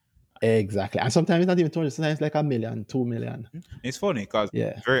 exactly. And sometimes it's not even 200, sometimes it's like a million, 2 million. It's funny because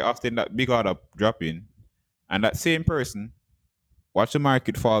Yeah, very often that big order drop in, and that same person watch the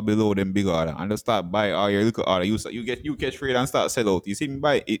market fall below them big order and just start buy all your little order. You catch trade and start sell out. You see me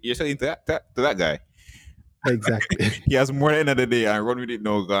buy it, you're selling to that guy. exactly. He has more at the end of the day and run with it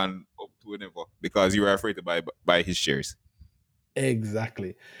now gone up to whenever because you were afraid to buy his shares.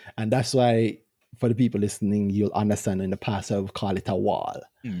 Exactly. And that's why for the people listening, you'll understand in the past I would call it a wall.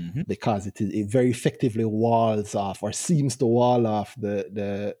 Mm-hmm. Because it very effectively walls off or seems to wall off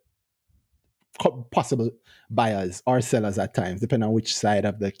the possible buyers or sellers at times, depending on which side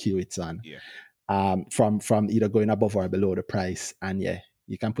of the queue it's on. Yeah. From either going above or below the price. And yeah,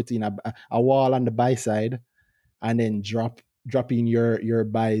 you can put in a wall on the buy side and then drop in your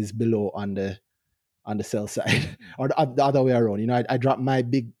buys below on the sell side, or the other way around. I drop my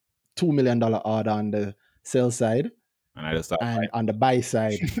big $2 million order on the sell side, And I just start and on the buy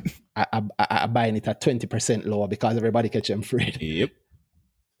side, I buying it at 20% lower because everybody catch them afraid. Yep.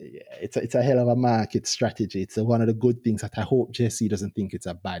 Yeah, it's a hell of a market strategy. It's one of the good things that I hope JC doesn't think it's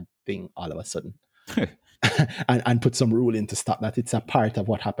a bad thing all of a sudden. and put some ruling to stop that. It's a part of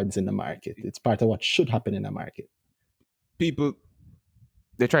what happens in the market. It's part of what should happen in the market. People,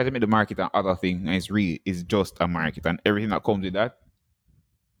 they try to make the market an other thing, and it's just a market, and everything that comes with that.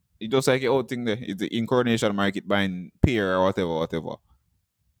 It's just like your old thing there. It's the incarnation market buying peer or whatever.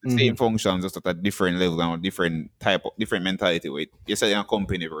 The same function, just at a different level and a different type of different mentality with you're selling a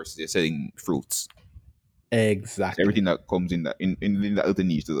company versus you're selling fruits. Exactly. Everything that comes in that in that little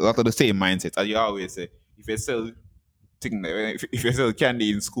niche. A lot of the same mindset. As you always say, if you sell if you sell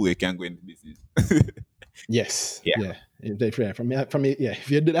candy in school, you can go into business. Yes. Yeah. From me, yeah. If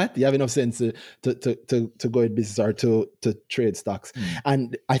you do that, you have enough sense to go in business or to trade stocks.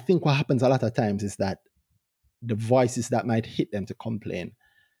 And I think what happens a lot of times is that the voices that might hit them to complain,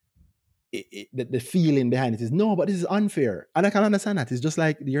 the feeling behind it is, no, but this is unfair. And I can understand that. It's just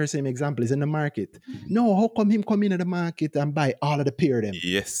like your same example is in the market. No, how come him come into the market and buy all of the peer them?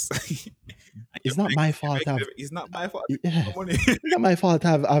 Yes. It's not my fault. It's not my fault. Yeah. It's not my fault.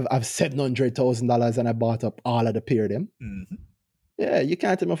 I've $700,000 and I bought up all of the peer them. Mm-hmm. Yeah, you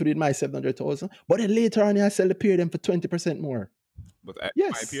can't tell me if I did my 700,000. But then later on, I sell the peer them for 20% more. But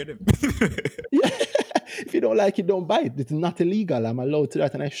Yes. I peer them. Yeah. If you don't like it, don't buy it. It's not illegal. I'm allowed to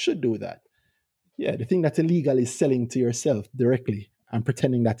that, and I should do that. Yeah, the thing that's illegal is selling to yourself directly and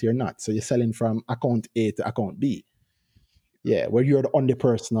pretending that you're not. So you're selling from account A to account B. Yeah, where you're the only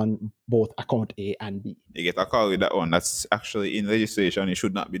person on both account A and B. You get a call with that one. That's actually in legislation. You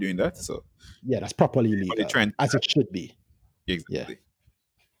should not be doing that. So yeah, that's properly legal, as it should be. Exactly.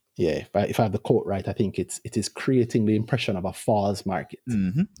 Yeah. If I have the quote right, I think it is creating the impression of a false market.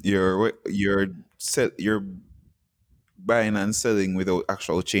 Mm-hmm. You're buying and selling without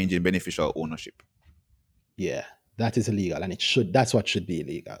actual change in beneficial ownership. Yeah, that is illegal, and that's what should be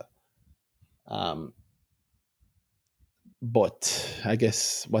illegal. But I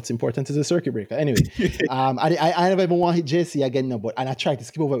guess what's important is a circuit breaker. Anyway, I never even want to hit JC again now, and I try to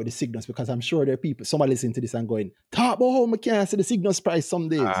skip over with the signals because I'm sure there are people, somebody listening to this and going, talk about how I can't see the signals price some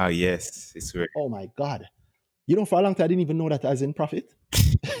days. Ah, yes, it's right. Oh my God. You know, for a long time, I didn't even know that as in profit.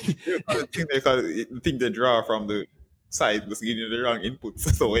 The thing they draw from the side was giving you the wrong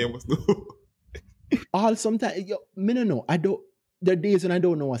inputs. So what you must do. All sometimes, me no know. There are days when I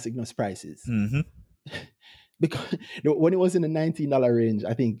don't know what signals price is. Mm-hmm. Because when it was in the $19 range,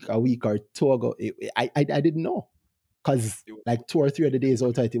 I think a week or two ago, I didn't know. Because like 2 or 3 of the days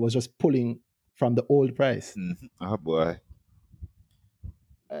out it was just pulling from the old price. Mm-hmm. Oh boy.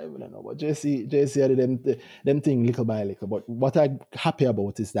 I don't know, but JC had them thing little by little. But what I'm happy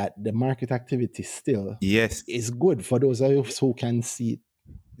about is that the market activity still is good for those of us who can see it.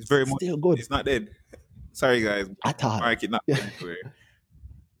 It's very much still good. It's not dead. Sorry guys. At all. Market not dead.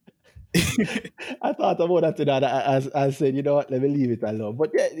 I thought about that today. I said, you know what, let me leave it alone.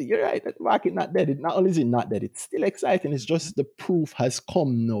 But yeah, you're right. The market not dead. Not only is it not dead, it's still exciting. It's just the proof has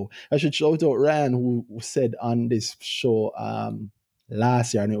come now. I should shout out Ryan, who said on this show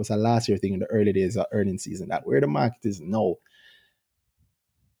last year, and it was a last year thing in the early days of earnings season, that where the market is now,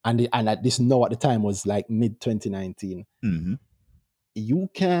 and at this now at the time was like mid 2019. Mm-hmm. You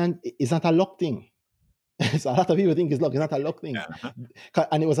can. It's not a luck thing. So a lot of people think it's luck. It's not a luck thing. Uh-huh.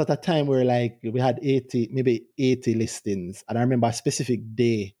 And it was at a time where like we had 80 listings. And I remember a specific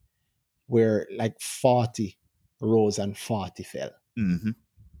day where like 40 rose and 40 fell. Mm-hmm.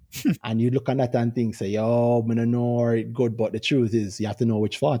 And you look at that and think, say, yo, I don't know it's good. But the truth is you have to know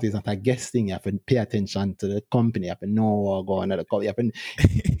which 40 is not a guess thing. You have to pay attention to the company. You have to know go another company. You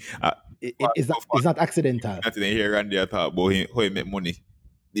have to, it's not accidental. I didn't hear Randy talk about how he make money.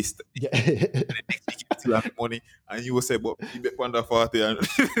 This yeah. money, and you will say, but you bet under 40 and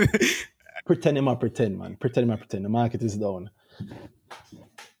pretend, man. Pretend. The market is down.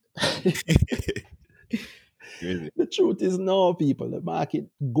 Really? The truth is, no, people. The market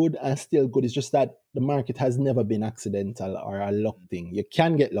good and still good. It's just that the market has never been accidental or a luck thing. You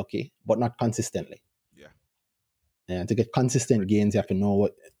can get lucky, but not consistently. Yeah. And to get consistent gains, you have to know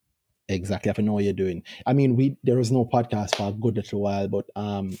what you're doing. I mean, there was no podcast for a good little while, but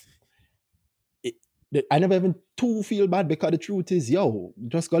I never even too feel bad because the truth is,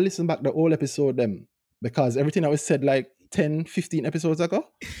 just go listen back the whole episode them, because everything that was said like 10, 15 episodes ago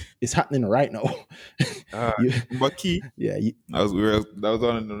is happening right now. But key, that was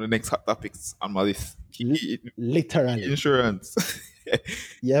one of the next hot topics on my list. Key, literally insurance.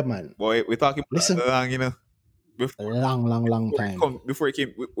 Yeah, man. Boy, we're talking about long, long time. Before it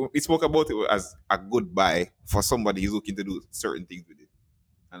came, we spoke about it as a good buy for somebody who's looking to do certain things with it.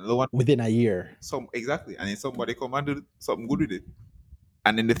 And no one within a year. Exactly. And then somebody come and do something good with it.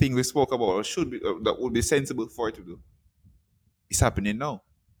 And then the thing we spoke about should be that would be sensible for it to do. It's happening now.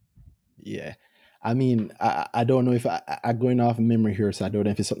 Yeah. I mean, I don't know if I'm going off memory here, so I don't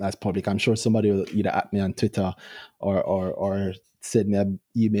know if it's something that's public. I'm sure somebody will either at me on Twitter or send me an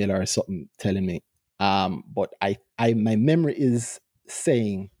email or something telling me. But my memory is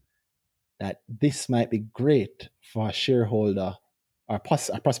saying that this might be great for a shareholder or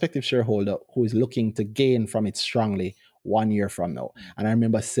a prospective shareholder who is looking to gain from it strongly 1 year from now. And I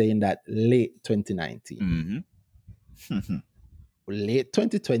remember saying that late 2019. Mm-hmm. Late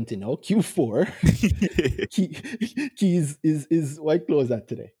 2020 now, Q4. Keys is why close at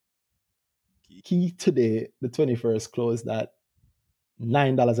today? Key today, the 21st, closed at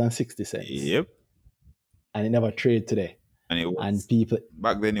 $9.60. Yep. And it never traded today. And people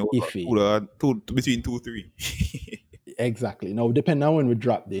back then it was between 2-3. Exactly. Now, depending on when we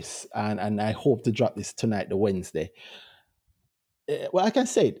drop this, and I hope to drop this tonight, the Wednesday. Well, I can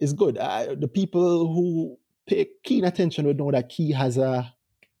say it's good. The people who pay keen attention would know that Key has a.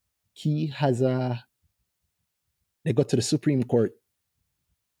 They got to the Supreme Court.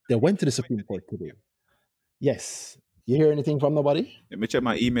 They went to the Supreme Court today. Yes. You hear anything from nobody? Let me check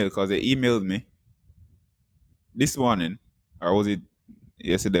my email because they emailed me this morning, or was it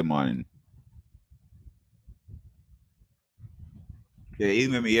yesterday morning? They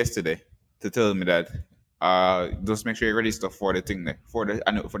emailed me yesterday to tell me that just make sure you register for the thing for the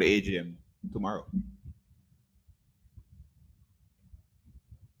AGM tomorrow.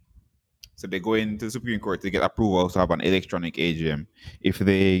 So they go into the Supreme Court to get approval to have an electronic AGM. If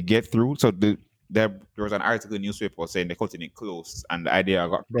they get through, so there was an article in the newspaper saying they're cutting it close, and the idea I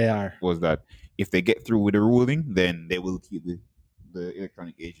got was that if they get through with the ruling, then they will keep the the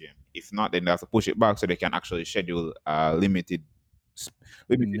electronic AGM. If not, then they have to push it back so they can actually schedule limited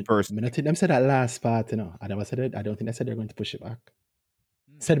person. I think them said that last part, I never said it. I don't think they said they're going to push it back.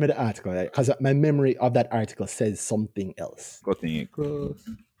 Send me the article, because my memory of that article says something else. Cutting it close.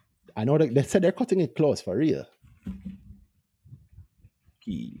 I know that they said they're cutting it close for real.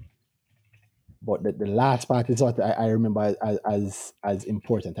 Key. But the last part is what I remember as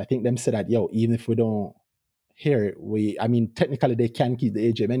important. I think them said that, even if we don't hear it, technically they can keep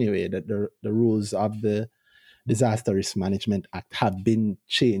the AGM anyway. That the rules of the Disaster Risk Management Act have been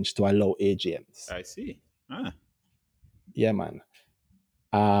changed to allow AGMs. I see. Yeah, man.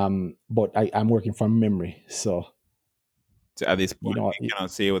 But I'm working from memory, so at this point, we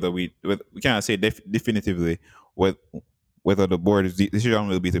cannot say whether we cannot say definitively whether the board's decision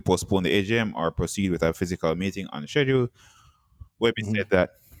will be to postpone the AGM or proceed with a physical meeting on schedule. Webby said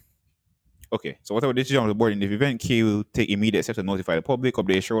that. Okay, so whatever decision of the board in the event, Key will take immediate steps to notify the public,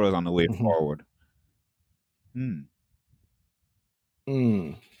 update shareholders on the way forward.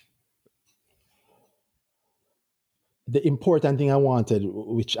 The important thing I wanted,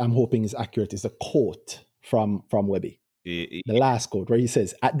 which I'm hoping is accurate, is a quote from Webby. The last quote where he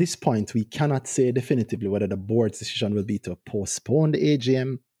says, "At this point, we cannot say definitively whether the board's decision will be to postpone the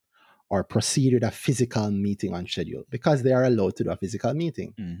AGM or proceed with a physical meeting on schedule," because they are allowed to do a physical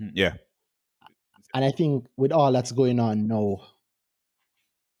meeting. Yeah. And I think with all that's going on now,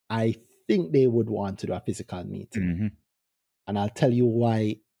 I think they would want to do a physical meeting. And I'll tell you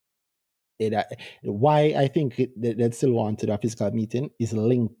why. Why I think they'd still want to do a physical meeting is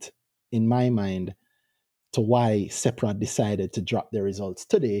linked, in my mind, to why Seprod decided to drop their results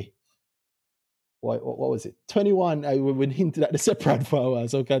today. What was it? 21. We've been hinted at the Seprod for a while,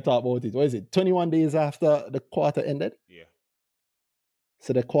 so we can talk about it. What is it? 21 days after the quarter ended? Yeah.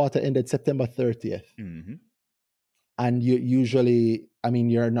 So the quarter ended September 30th. And you usually,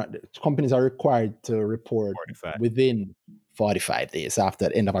 companies are required to report 45. within 45 days after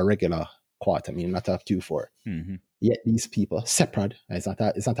the end of a regular quarter, not a Q4. Yet these people, Seprod, it's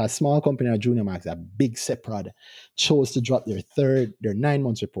not a small company or junior marks, a big Seprod, chose to drop their 9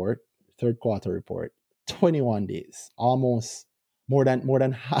 months report, third quarter report, 21 days, almost more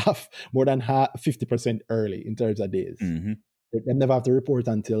than half, 50% early in terms of days. They never have to report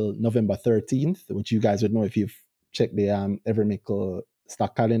until November 13th, which you guys would know if you've checked the Evermickle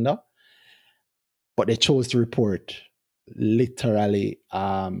stock calendar. But they chose to report literally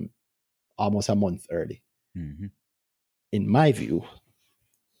almost a month early. In my view,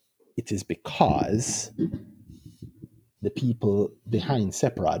 it is because the people behind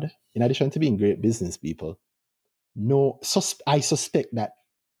Seprod, in addition to being great business people, I suspect that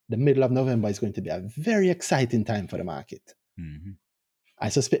the middle of November is going to be a very exciting time for the market. I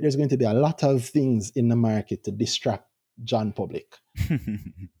suspect there's going to be a lot of things in the market to distract John Public.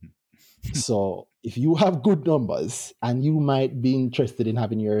 So if you have good numbers and you might be interested in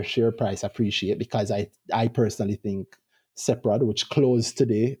having your share price appreciate, because I personally think Seprod, which closed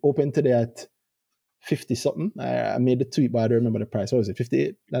today, opened today at 50 something. I made the tweet, but I don't remember the price. What was it?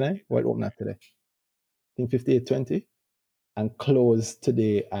 58? What it opened at today? I think 58.20, and closed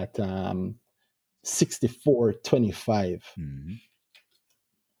today at 64.25.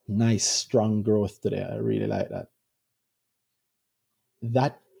 Nice strong growth today. I really like that.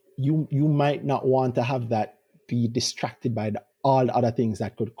 That you might not want to have that be distracted by all the other things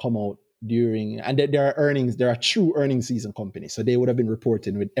that could come out during, and there are earnings. There are true earnings season companies, so they would have been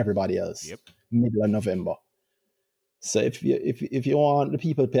reporting with everybody else. Middle of November. So if you want the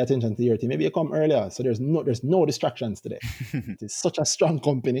people to pay attention to your team, maybe you come earlier. So there's no distractions today. It is such a strong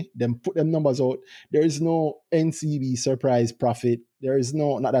company. Them put them numbers out. There is no NCB surprise profit. There is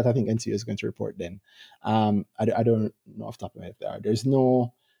no, not that I think NCB is going to report then. I don't know off the top of my head there. There's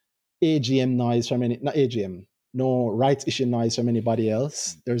no AGM noise from not AGM, no rights issue noise from anybody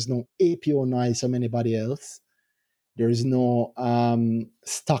else. There's no APO noise from anybody else. There's no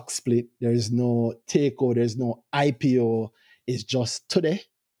stock split. There's no takeover. There's no IPO. It's just today,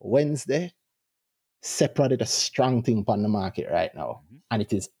 Wednesday, separated a strong thing upon the market right now. And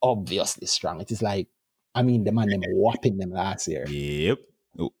it is obviously strong. It is like, the man them whopping them last year. Yep.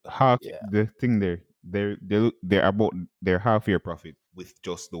 The thing there, they're about their half year profit with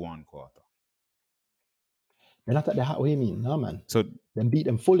just the one quarter. They're not at the half. What do you mean? No, man. So them beat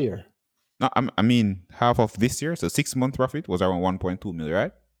them full year. No, half of this year. So 6 month profit was around 1.2 million,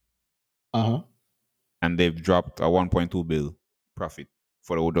 right? And they've dropped a 1.2 bill profit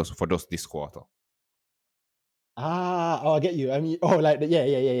for just this quarter. I get you. I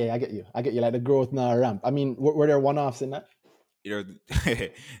get you. Like the growth now ramp. Were there one-offs in that?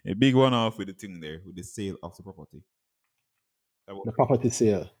 A big one-off with the thing there, with the sale of the property. the property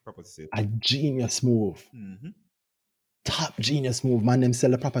sale. Property sale. A genius move. Mm-hmm. Top genius move. Man, them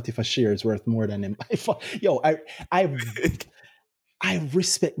sell a property for shares worth more than them. Yo, I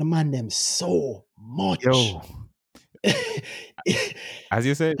respect the man them so much. Yo. As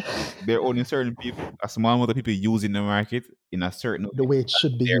you said, there are only certain people, a small amount of people using the market in a certain the way it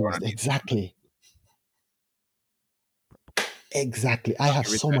should be used. Exactly. Exactly. I have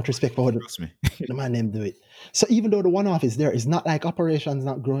so much respect for the man them do it. So even though the one-off is there, it's not like operations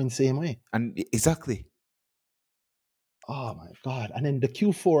not growing the same way. And exactly. Oh my God. And then the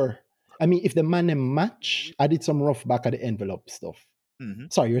Q4, I mean, if the man them match, I did some rough back of the envelope stuff. Mm-hmm.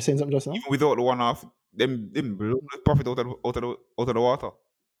 Sorry, you were saying something just now? Even without the one-off, them blow the profit out of the water.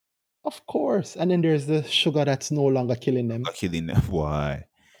 Of course. And then there's the sugar that's no longer killing them. Killing them. Why?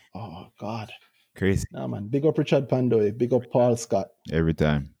 Oh God. Crazy. Nah, man. Big up Richard Pandoy. Big up Paul Scott. Every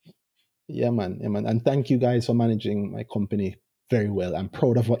time. Yeah, man. Yeah, man. And thank you guys for managing my company very well. I'm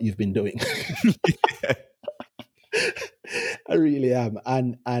proud of what you've been doing. I really am.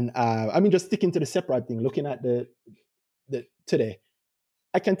 And I mean, just sticking to the separate thing, looking at the today,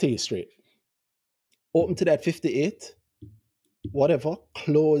 I can tell you straight. Open to that 58, whatever,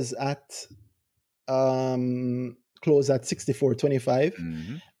 close at 64.25.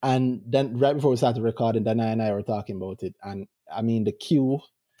 Mm-hmm. And then right before we started recording, Dana and I were talking about it. And I mean, the Q,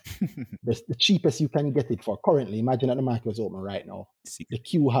 the cheapest you can get it for currently, imagine that the market was open right now. The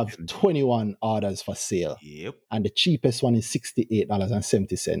Q have 21 orders for sale. Yep. And the cheapest one is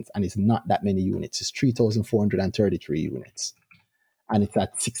 $68.70. And it's not that many units. It's 3,433 units. And it's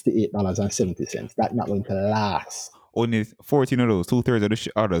at $68.70. That's not going to last. Only 14 of those, 2/3 of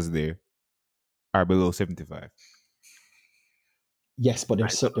the orders there are below 75. Yes, but they're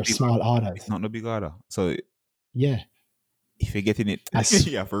small orders. It's not a big order. So yeah, if you're getting it,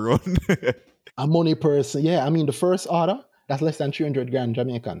 you have to run. A money person. Yeah, I mean, the first order, that's less than 300 grand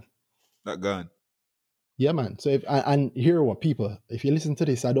Jamaican. That gone. Yeah, man. So and here what people, if you listen to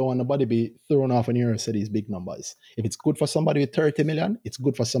this, I don't want nobody be thrown off and hear say these big numbers. If it's good for somebody with 30 million, it's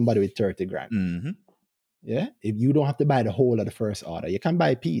good for somebody with 30 grand. Mm-hmm. Yeah. If you don't have to buy the whole of the first order, you can buy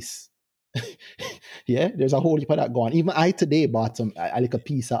a piece. Yeah, there's a whole heap of that going. Even I today bought I like a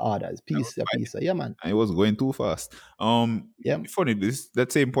piece of orders. Piece. Yeah, man. I was going too fast. Yeah. Funny,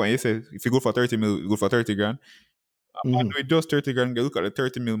 that same point you said, if you go for 30 mil, you go for 30 grand. Man with just 30 grand, look at the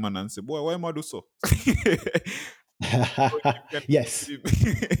 30 mil man and say, boy, why am I do so? Yes.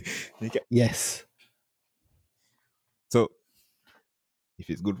 Yes. So if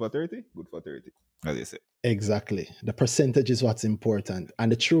it's good for 30, good for 30. As you say. Exactly. The percentage is what's important.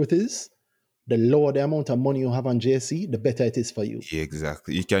 And the truth is, the lower the amount of money you have on JC, the better it is for you. Yeah,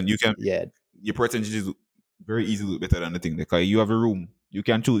 exactly. You can yeah. Your percentage is very easily better than the thing. Because you have a room. You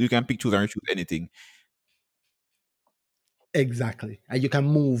can choose, and choose anything. Exactly. And you can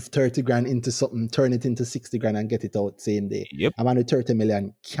move 30 grand into something, turn it into 60 grand and get it out same day. Yep. A man with 30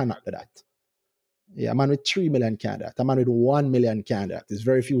 million cannot do that. Yeah, a man with 3 million can do that. A man with 1 million can do that. There's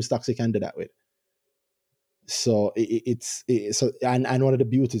very few stocks you can do that with. So it's and one of the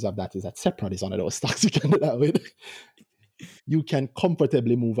beauties of that is that Separate is one of those stocks you can do that with. You can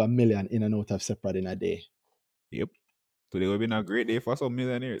comfortably move 1 million in and out of Separate in a day. Yep. Today would have been a great day for some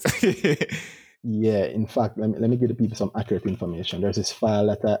millionaires. Yeah, in fact, let me give the people some accurate information. There's this file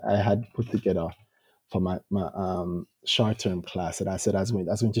that I had put together for my short-term class that I said I was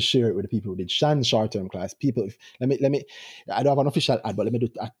going to share it with the people who did Shan's short-term class. People, let me. I don't have an official ad, but let me do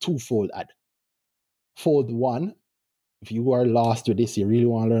a twofold ad. Fold one, if you are lost with this, you really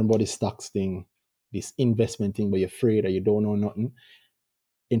want to learn about this stocks thing, this investment thing, but you're afraid or you don't know nothing.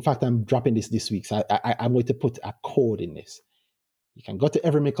 In fact, I'm dropping this week, so I'm going to put a code in this. You can go to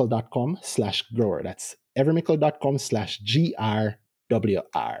everymickle.com/grower. That's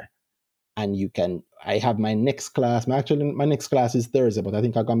everymickle.com/GRWR. And you can, I have my next class. My next class is Thursday, but I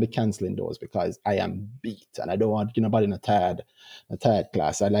think I'm going to be canceling those because I am beat and I don't want nobody in a tired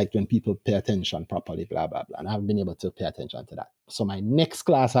class. I like when people pay attention properly, blah, blah, blah. And I haven't been able to pay attention to that. So my next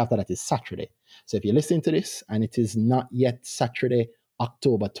class after that is Saturday. So if you're listening to this and it is not yet Saturday,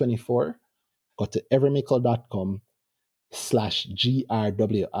 October 24, go to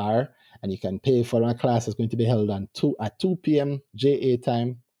everymickle.com/GRWR and you can pay for my class. It's going to be held at 2 p.m. JA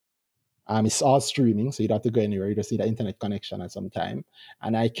time. It's all streaming, so you don't have to go anywhere. You just need an internet connection at some time.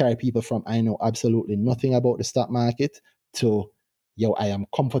 And I carry people from I know absolutely nothing about the stock market to, I am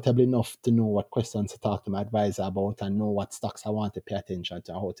comfortable enough to know what questions to talk to my advisor about and know what stocks I want to pay attention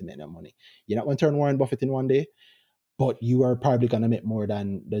to and how to make their money. You're not going to turn Warren Buffett in one day, but you are probably going to make more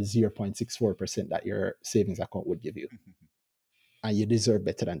than the 0.64% that your savings account would give you. And you deserve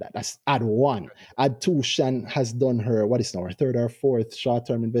better than that. That's add one. Add two, Shan has done her, what is now, her third or fourth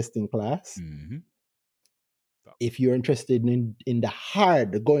short-term investing class. Mm-hmm. If you're interested in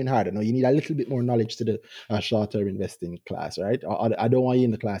the going harder, now you need a little bit more knowledge to the short-term investing class, right? I don't want you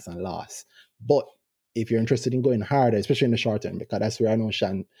in the class and lost. But if you're interested in going harder, especially in the short term, because that's where I know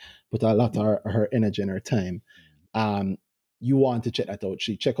Shan put a lot of her energy and her time, you want to check that out.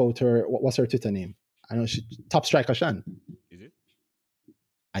 Check out her, what's her Twitter name? I know she Top Striker Shan. Is it?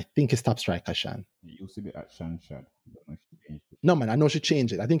 I think it's Top Striker Shan. It used to be at Shan Shad. No man, I know she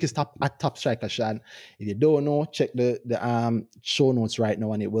changed it. I think it's Top Striker Shan. If you don't know, check the show notes right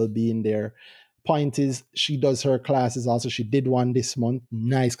now, and it will be in there. Point is, she does her classes also. She did one this month,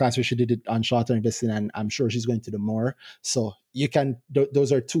 nice class where she did it on short-term investing, and I'm sure she's going to do more. So you can.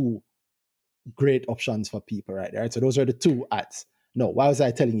 Those are two great options for people right there. Right? So those are the two ads. No, why was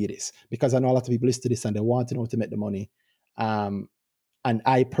I telling you this? Because I know a lot of people listen to this and they want to know how to make the money. And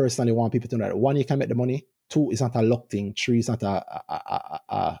I personally want people to know that one, you can make the money. Two, it's not a luck thing. Three, it's not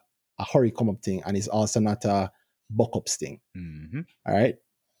a hurry come up thing, and it's also not a buck ups thing. Mm-hmm. All right.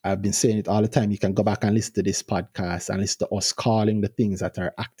 I've been saying it all the time. You can go back and listen to this podcast and listen to us calling the things that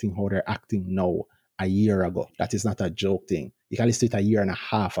are acting how they're acting now a year ago. That is not a joke thing. You can listen to it a year and a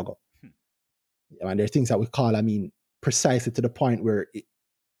half ago. And there are things that we call, precisely to the point where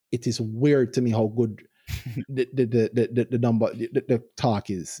it is weird to me how good the number, the talk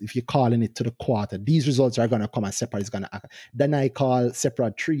is. If you're calling it to the quarter, these results are going to come and Separate is going to act. Then I call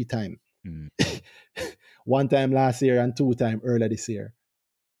Separate 3 times. One time last year and 2 times earlier this year.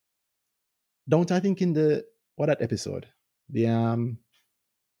 Don't I think in that episode? The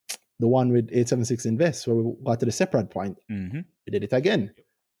one with 876 Invest where we got to the Separate point. Mm-hmm. We did it again.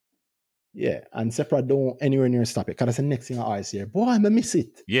 Yeah, and Separate don't anywhere near stop it. Because that's the next thing I always hear. Boy, I'm going to miss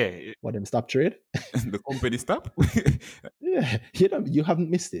it. Yeah. What, them stop trade? The company stop? Yeah, you haven't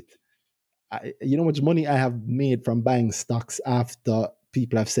missed it. You know how much money I have made from buying stocks after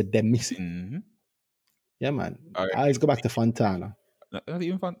people have said they miss it? Mm-hmm. Yeah, man. Right. I always go back to Fontana. Not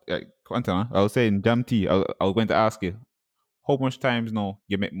even Fontana. I was saying Jam Tea. I was going to ask you, how much times now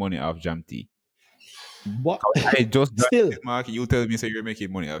you make money off Jam Tea? What? I just got Still this market. You tell me say you're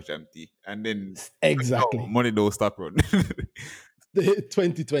making money off Jam Tea, and then exactly no, money don't stop run. The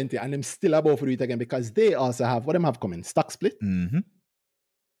 2020, and I'm still about to do it again because they also have what them have coming stock split. Mm-hmm.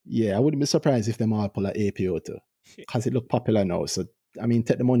 Yeah, I wouldn't be surprised if them all pull an APO too, because it look popular now. So take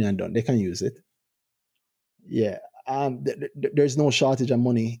the money and done. They can use it. Yeah. There's no shortage of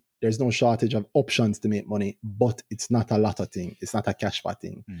money. There's no shortage of options to make money, but it's not a lot of thing. It's not a cash pot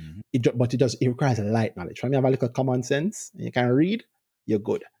thing. Mm-hmm. It requires a light knowledge. When you have a little common sense and you can read, you're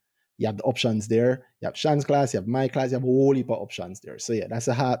good. You have the options there. You have Shan's class, you have my class, you have a whole heap of options there. So yeah, that's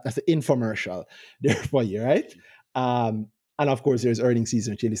the infomercial there for you, right? And of course, there's earning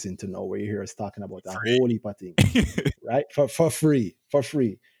season which you listen to now, where you hear us talking about a whole heap of things, right? For free.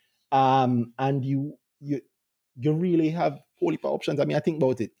 And you really have whole heap of options. I think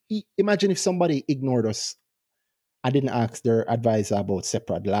about it. Imagine if somebody ignored us. I didn't ask their advisor about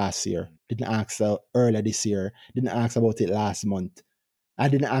Separate last year. Didn't ask earlier this year. Didn't ask about it last month. I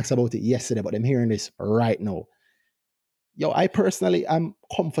didn't ask about it yesterday, but I'm hearing this right now. I personally am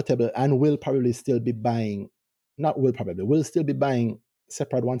comfortable and will still be buying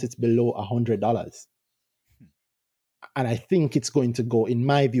Separate once it's below $100. And I think it's going to go, in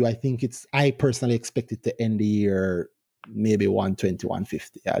my view, I personally expect it to end the year maybe 120,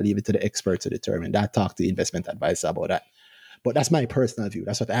 150. I'll leave it to the experts to determine that. Talk to the investment advisor about that. But that's my personal view.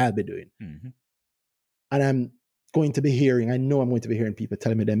 That's what I'll be doing. Mm-hmm. And I know I'm going to be hearing people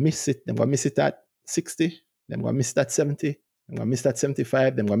telling me they miss it. They're going to miss it at 60. They're going to miss that 70. They're going to miss that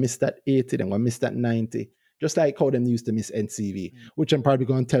 75. They're going to miss that 80. They're going to miss that 90. Just like how them used to miss NCV, which I'm probably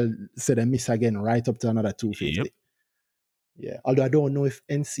going to say they miss again right up to another 250. Yep. Yeah, although I don't know if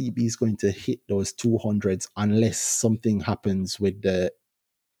NCB is going to hit those 200s unless something happens with the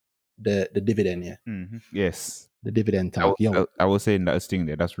dividend. Yeah. Mm-hmm. Yes. The dividend talk. I was saying that thing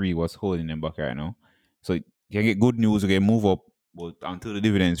there. That's really what's holding them back right now. So you can get good news, you can move up, but until the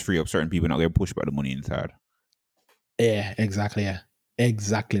dividends free up, certain people are not going to push back the money inside. Yeah, exactly. Yeah,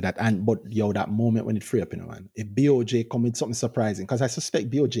 exactly that. But that moment when it free up, man, if BOJ come with something surprising, because I suspect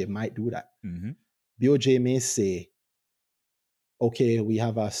BOJ might do that. Mm-hmm. BOJ may say, okay, we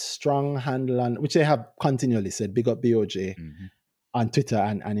have a strong handle on, which they have continually said, big up BOJ on Twitter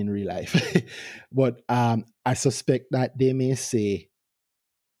and in real life. But I suspect that they may say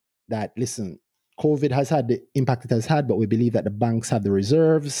that, listen, COVID has had the impact it has had, but we believe that the banks have the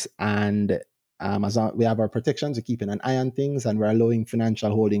reserves, and as we have our protections, we're keeping an eye on things, and we're allowing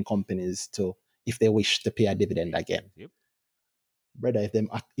financial holding companies to, if they wish, to pay a dividend again. Yep. brother,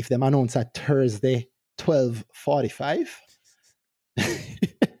 if them announce at Thursday 12:45,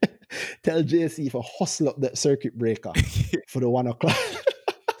 tell JC for hustle up that circuit breaker for the 1 o'clock.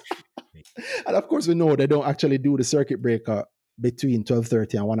 And of course, we know they don't actually do the circuit breaker between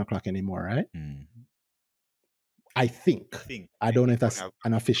 12:30 and 1 o'clock anymore, right? Mm. I think. I don't know if that's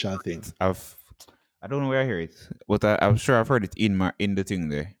an official thing. I don't know where I hear it, but I'm sure I've heard it in the thing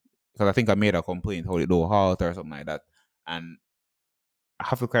there, because I think I made a complaint how it do halt or something like that, and I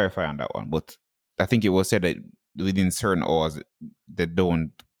have to clarify on that one. But I think it was said that within certain hours they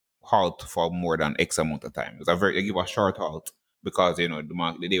don't halt for more than X amount of time. They give a short halt because the day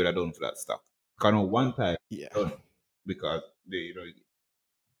would have done for that stock. Because one time done because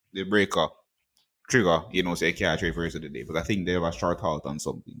the breaker trigger, so you can't trade for the rest of the day. But I think they have a short halt on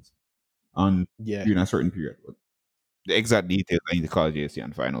some things during a certain period. But the exact details I need to call JC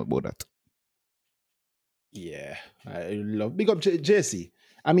and find out about that. Yeah, I love big up JC.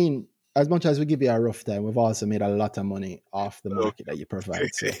 I mean, as much as we give you a rough time, we've also made a lot of money off the market that you provide.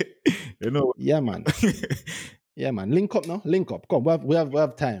 So, yeah, man. Yeah, man. Link up now. Link up. Come, we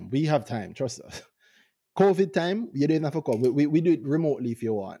have time. We have time. Trust us. COVID time, you don't have to come. We do it remotely if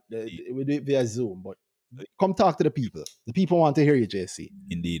you want. We do it via Zoom, but come talk to the people. The people want to hear you, JC.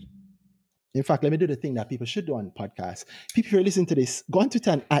 Indeed. In fact, let me do the thing that people should do on podcasts. People who are listening to this, go on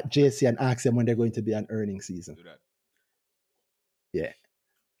Twitter and at JC and ask them when they're going to be on earnings season. Do that. Yeah.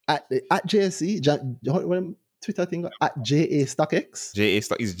 At JC, Twitter thing, at JA StockX.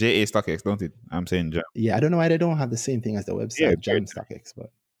 It's JA StockX, don't it? I'm saying Jam. Yeah, I don't know why they don't have the same thing as the website, Jam StockX,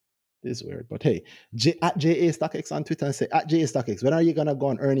 but it's weird. But hey, at JA StockX on Twitter and say, at JA StockX, when are you going to go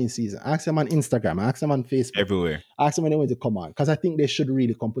on earnings season? Ask them on Instagram, ask them on Facebook. Everywhere. Ask them when they want to come on. Because I think they should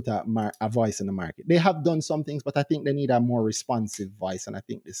really come put a voice in the market. They have done some things, but I think they need a more responsive voice. And I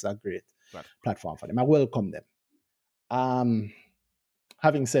think this is a great platform for them. I welcome them.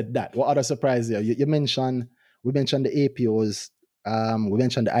 Having said that, what other surprise there? We mentioned the APOs. We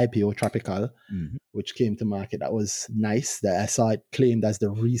mentioned the IPO Tropical, which came to market. That was nice. That I saw it claimed as the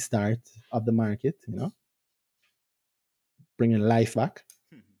restart of the market. Bringing life back.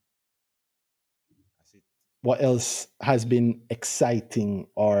 What else has been exciting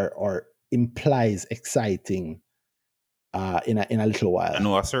or implies exciting in a little while? I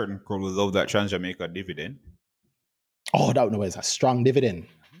know a certain crowd will love that TransJamaica dividend. Oh, that was a strong dividend.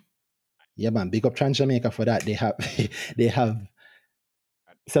 Yeah, man. Big up TransJamaica for that. They have.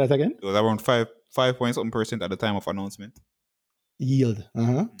 Say that again. It was around 5.something% at the time of announcement. Yield.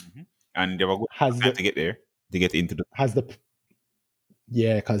 And they were good time to get there. To get into the.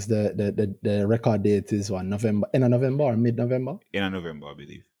 Yeah, because the record date is November, end of November or mid-November? End of November, I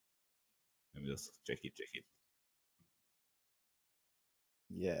believe. Let me just check it.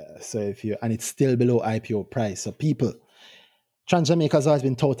 Yeah, so and it's still below IPO price. So people, TransJamaica has always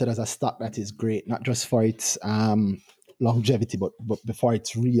been touted as a stock that is great, not just for its longevity, but before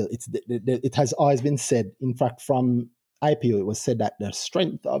it's real. It has always been said, in fact, from IPO, it was said that the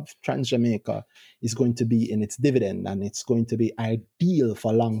strength of TransJamaica is going to be in its dividend, and it's going to be ideal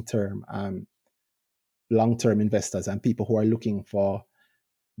for long-term investors and people who are looking for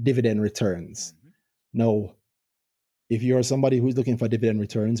dividend returns. Now, if you're somebody who's looking for dividend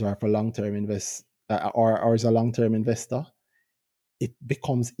returns or for long-term or is a long-term investor, it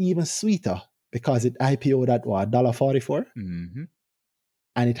becomes even sweeter because it IPO'd at $1.44,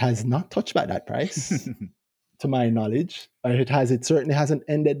 and it has not touched back that price. To my knowledge, or it certainly hasn't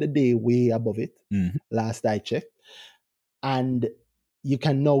ended the day way above it. Last I checked, and you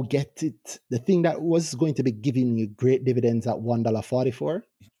can now get it. The thing that was going to be giving you great dividends at $1.44,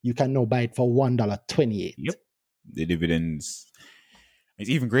 you can now buy it for $1.28. Yep, the dividends. It's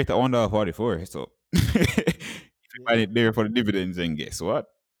even greater at $1.44. So if you buy it there for the dividends, then guess what?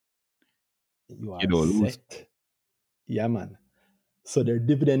 You lose. Yeah, man. So their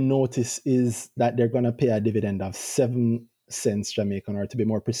dividend notice is that they're going to pay a dividend of 7 cents Jamaican, or to be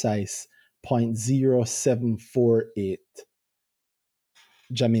more precise, 0.0748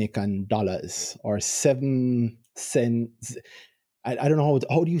 Jamaican dollars, or 7 cents. I don't know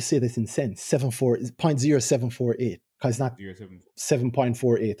how do you say this in cents? 0.0748, because it's not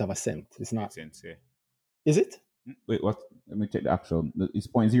 7.48 of a cent. It's not cents. Yeah. Is it? Wait, what? Let me check the actual. It's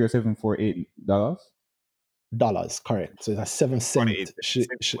 $0.0748. Dollars, correct. So it's a 7 cent.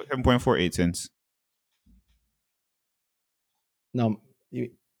 7.48 cents. No,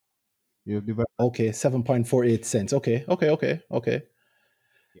 okay, 7.48 cents. Okay.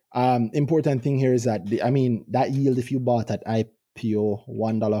 Important thing here is that that yield, if you bought at IPO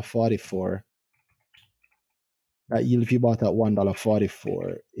 $1.44, That yield, if you bought at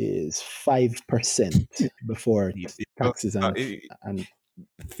 $1.44, is 5% before taxes and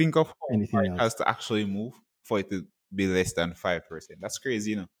think of how far anything it has else. to actually move for it to be less than 5%. That's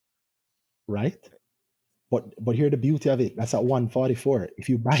crazy, Right? But here the beauty of it, that's at 144. If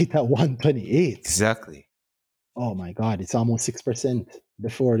you buy it at 128, Exactly. oh my God, it's almost 6%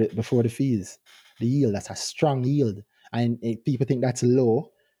 before the fees. The yield, that's a strong yield. And if people think that's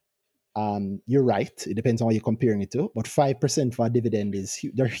low, you're right. It depends on what you're comparing it to. But 5% for a dividend is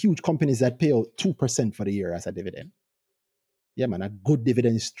there are huge companies that pay out 2% for the year as a dividend. Yeah, man, a good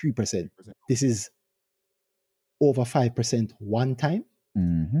dividend is 3%. This is over 5% one time.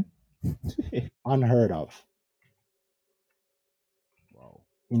 Unheard of. Wow.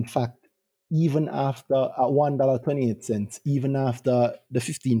 In fact, even after at $1.28, even after the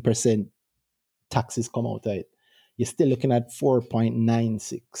 15% taxes come out of it, you're still looking at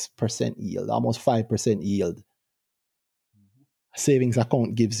 4.96% yield, almost 5% yield. A savings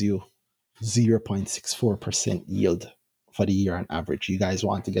account gives you 0.64% yield for the year on average. You guys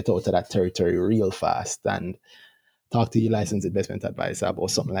want to get out of that territory real fast and talk to your licensed investment advisor about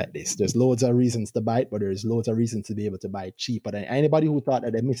something like this. There's loads of reasons to buy it, but there's loads of reasons to be able to buy it cheaper than anybody who thought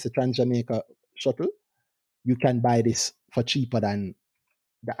that they missed the Trans-Jamaica shuttle. You can buy this for cheaper than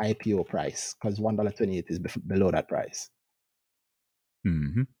the IPO price because $1.28 is below that price.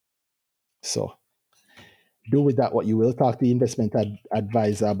 So do with that what you will. Talk to the investment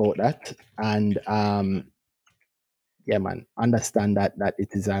advisor about that. And yeah, man, understand that it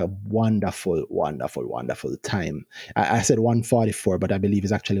is a wonderful, wonderful, wonderful time. I said 144, but I believe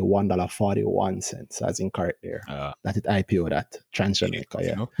it's actually $1.41. As incorrect there. That it IPO that Trans-Jamaica,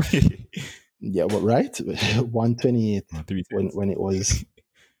 yeah. Yeah, but right? 128 when it was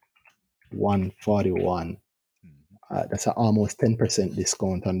 141. That's an almost 10%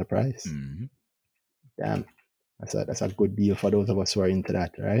 discount on the price. Damn. That's a good deal for those of us who are into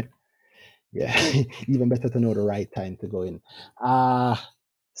that, right? Yeah. Even better to know the right time to go in.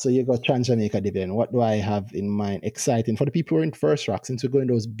 So you got Trans-Jamaica dividend. What do I have in mind? Exciting for the people who are in First Rock, since we're going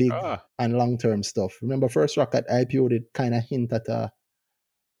those big and long-term stuff. Remember First Rock at IPO did kind of hint at a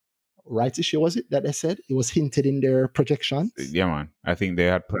rights issue, was it that they said? It was hinted in their projections. Yeah, man. I think they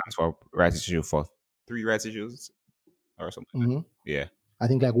had plans for rights issue for 3 rights issues or something. Yeah. I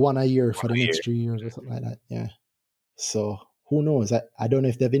think like one a year for the next 3 years or something like that. Yeah. So who knows? I don't know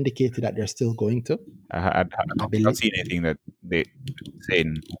if they've indicated that they're still going to. I don't think I've seen anything that they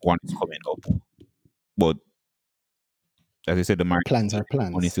saying one is coming up. But as I said, the market plans are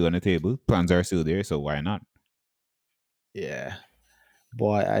plans. Money still on the table. Plans are still there, so why not? Yeah.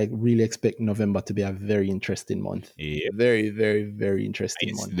 Boy, I really expect November to be a very interesting month. Yeah. Very, very, very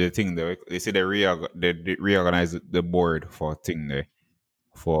interesting month. The thing they say they reorganize the board for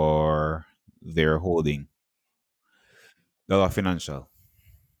their holding. Dollar Financial.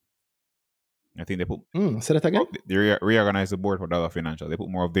 I think they put. Say that again. They reorganize the board for Dollar Financial. They put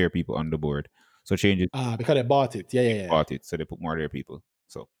more of their people on the board. So changes. Because they bought it. Yeah. Bought it, so they put more of their people.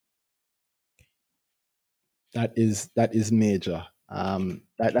 So that is major.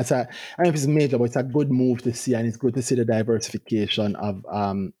 That's I don't know if it's major, but it's a good move to see, and it's good to see the diversification of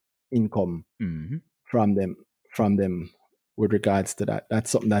income from them with regards to that.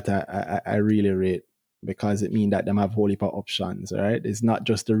 That's something that I really rate, because it means that them have whole heap of options, right? It's not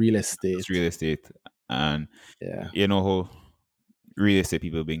just the real estate. It's real estate. And you know how real estate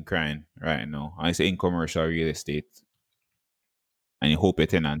people have been crying right now. I say in commercial real estate, and you hope a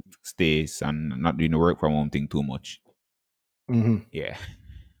tenant stays and not doing the work from home thing too much. Yeah.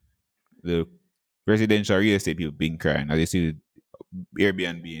 The residential real estate people been crying. As you see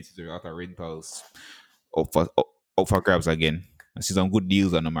Airbnb and see a lot of rentals up for grabs again. I see some good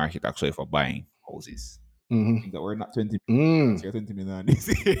deals on the market actually for buying houses. I think that we're not 20 million. 20 million this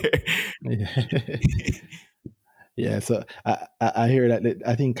year. Yeah, so I hear that.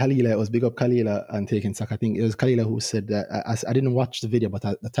 I think Kalila, it was big up Kalila and taking stock. I think it was Kalila who said that. I didn't watch the video, but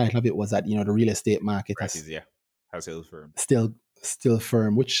the title of it was that, the real estate market has held firm. Still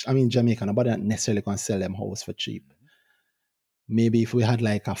firm, which, I mean, Jamaica, nobody not necessarily going to sell them house for cheap. Maybe if we had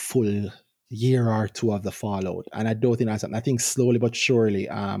like a full year or two of the fallout, and I don't think that's something. I think slowly but surely,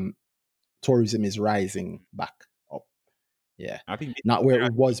 tourism is rising back up. Yeah, I think not where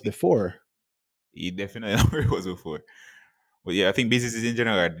it was before. It definitely not where it was before. But yeah, I think businesses in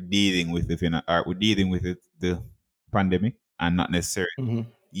general are dealing with the pandemic, and not necessarily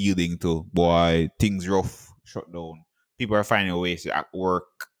yielding to things rough, shut down. People are finding ways to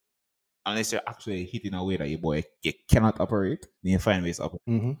work, unless you're actually hitting a way that you cannot operate. Then you find ways to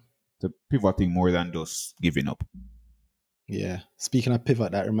operate. To pivoting more than just giving up. Yeah. Speaking of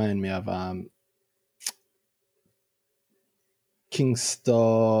pivot, that reminds me of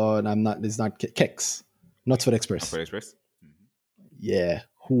Kingston. It's not Kex. Knutsford Express. For Express. Yeah,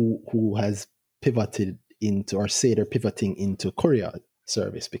 who has pivoted into, or say they're pivoting into, courier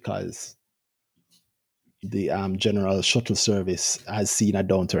service because the general shuttle service has seen a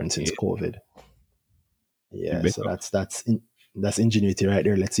downturn since COVID. Yeah, so that's ingenuity right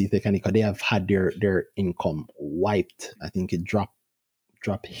there. Let's see if they can. Because they have had their income wiped. I think it dropped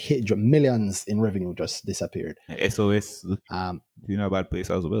millions in revenue, just disappeared. SOS, you know, a bad place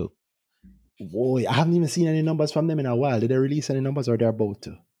as well. Boy, I haven't even seen any numbers from them in a while. Did they release any numbers, or they're about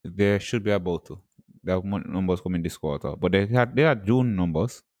to? There should be about to. They have numbers coming this quarter, but they had June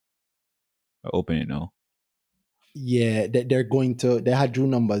numbers. I open it now. Yeah, they're going to. They had June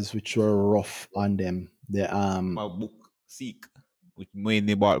numbers which were rough on them. My book Seek, which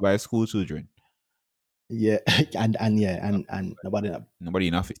mainly bought by school children. Yeah, and nobody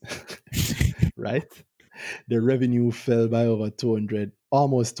enough it. Right? The revenue fell by over 200,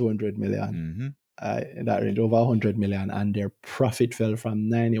 almost 200 million. In that range, over 100 million, and their profit fell from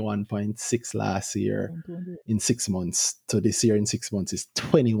 91.6 last year in 6 months to this year in 6 months is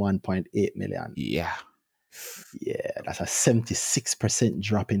 21.8 million. Yeah, that's a 76%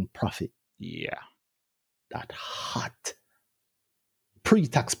 drop in profit. Yeah, that hot.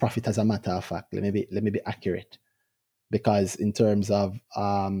 Pre-tax profit, as a matter of fact. Let me be accurate, because in terms of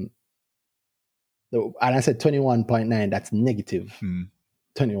and I said 21.9, that's negative.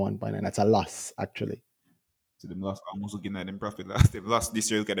 21.9, that's a loss actually. So them lost almost looking at them profit last. They've lost this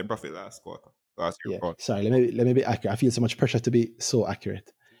year, look at them profit last quarter. Last year. Yeah. Sorry, let me be accurate. I feel so much pressure to be so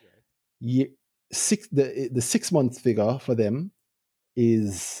accurate. The 6 month figure for them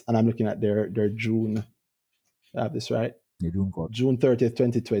is, and I'm looking at their June. I have this right. June 30th,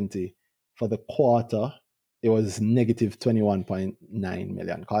 2020. For the quarter, it was negative 21.9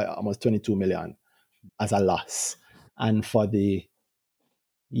 million, almost 22 million as a loss. And for the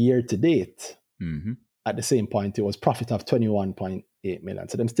year to date, at the same point, it was profit of 21.8 million.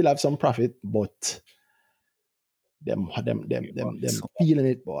 So them still have some profit, but them feeling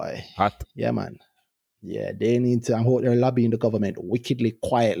it, boy. Hot. Yeah, man. Yeah, they need to. I hope they're lobbying the government wickedly,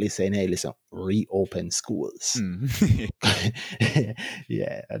 quietly, saying, "Hey, listen, reopen schools."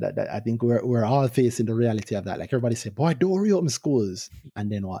 Yeah, I think we're all facing the reality of that. Like everybody say, "Boy, don't reopen schools,"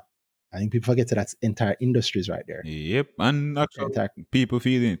 and then what? I think people forget that that's entire industries right there. Yep, and actually, people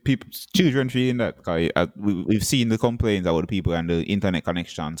feeling, children feeling that. We've seen the complaints about the people and the internet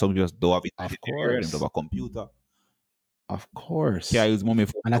connection. Some just don't have it. Of course, they have a computer. Of course. Yeah, I use mommy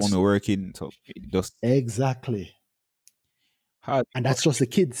for mommy working, so just exactly. Hard. And that's just the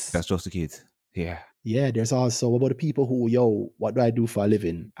kids. That's just the kids. Yeah. Yeah, there's also, what about the people who, what do I do for a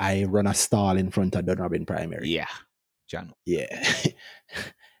living? I run a stall in front of Dunrobin Primary. Yeah. Channel. Yeah.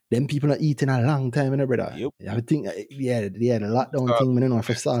 Them people are eating a long time, brother. Yep. I think, the lockdown thing, I don't know if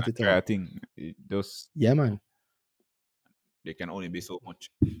I started. I think those. Yeah, man. They can only be so much.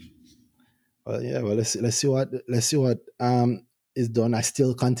 Well, yeah. Well, let's see what is done. I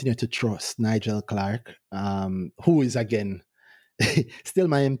still continue to trust Nigel Clark, who is again still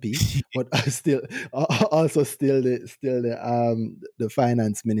my MP, but still the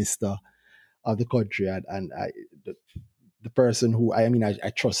finance minister of the country, and the person who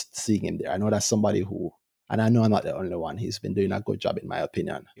I trust seeing him there. I know that's somebody who, and I know I'm not the only one. He's been doing a good job in my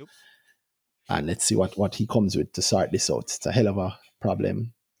opinion. Yep. And let's see what he comes with to sort this out. It's a hell of a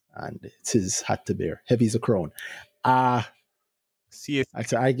problem, and it's his hat to bear. Heavy is a crown.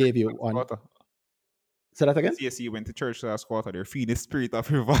 CSE, I gave you one. Quarter. Say that again? CSE went to church last quarter. They're feeling the spirit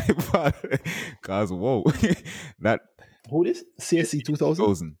of revival. Cause whoa, that who is CSE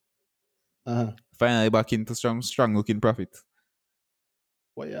 2000? Finally back into strong looking profit.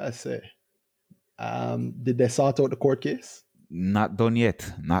 What I say? Did they sort out the court case? Not done yet.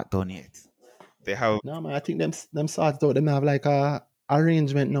 They have no man. I think them sorted out. Them have like a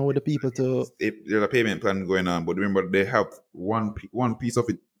arrangement now with the people to. There's a payment plan going on, but remember they have one piece of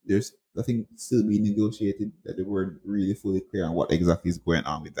it. There's I think still being negotiated, that they weren't really fully clear on what exactly is going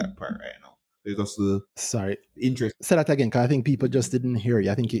on with that part right now. There's also interest. Say that again, because I think people just didn't hear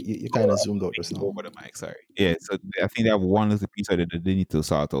you. I think you kind of zoomed out just now. Over the mic, sorry. Yeah, so I think they have one little piece of it that they need to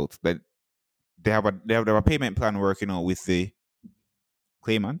sort out. That they have a payment plan working on with the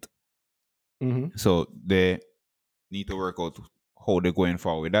claimant. Mm-hmm. So they need to work out how they're going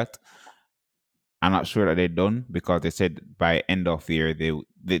forward with that. I'm not sure that they're done, because they said by end of year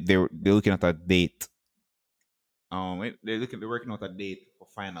they're looking at a date. They're working out a date for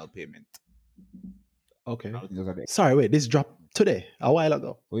final payment. Okay. Sorry, wait. This dropped today, a while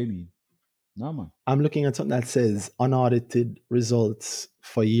ago. What do you mean? No, man. I'm looking at something that says unaudited results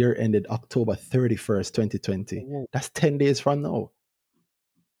for year ended October 31st, 2020. Whoa. That's 10 days from now.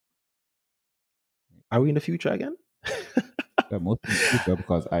 Are we in the future again? That must be future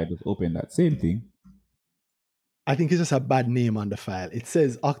because I just opened that same thing. I think it's just a bad name on the file. It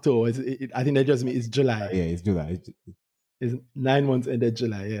says October. I think that just means it's July. Yeah, it's July. It's 9 months ended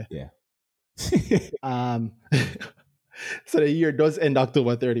July, Yeah. So the year does end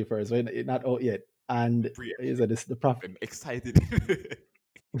October 31st, so it's not out yet. And is this the profit? I'm excited.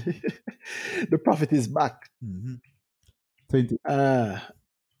 The profit is back. 20.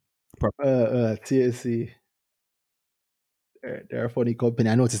 TSC. They're a funny company.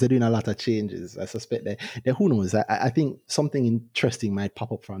 I noticed they're doing a lot of changes. I suspect that who knows? I think something interesting might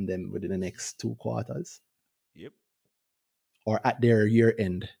pop up from them within the next 2 quarters. Yep. Or at their year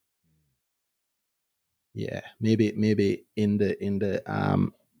end. Yeah, maybe in the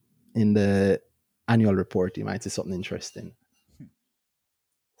annual report you might see something interesting.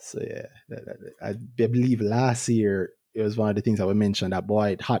 So yeah, I believe last year it was one of the things that we mentioned that boy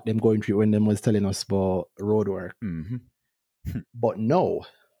it hot them going through when them was telling us about road work. But no,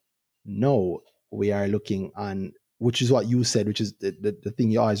 we are looking on, which is what you said, which is the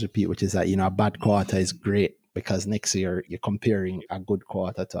thing you always repeat, which is that a bad quarter is great because next year you're comparing a good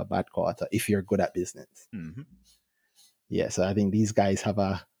quarter to a bad quarter if you're good at business. Yeah, so I think these guys have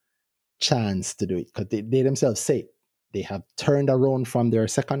a chance to do it because they themselves say they have turned around from their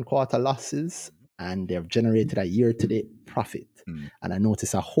second quarter losses and they've generated a year-to-date profit. And I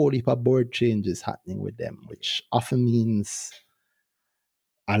notice a whole heap of board changes happening with them, which often means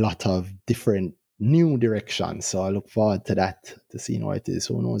a lot of different new directions. So I look forward to that, to seeing what it is.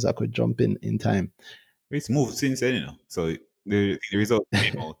 Who knows, I could jump in time. It's moved since then, So the result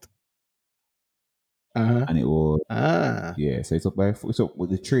came out. And it was so it's up with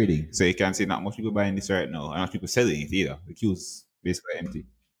the trading. So you can see not much people buying this right now, and not much people selling it either. The queue's basically empty.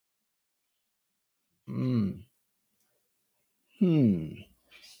 But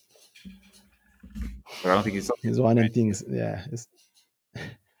I don't think it's one of them things. Yeah, it's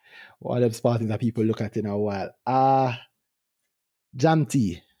one of them spot things that people look at in a while.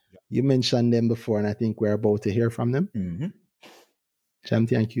 Jamty, you mentioned them before, and I think we're about to hear from them.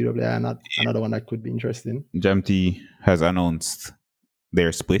 Jamty and QW are not another one that could be interesting. Jamty has announced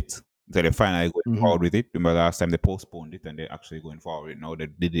their split. So they're finally going forward with it. Remember last time they postponed it and they're actually going forward. Now they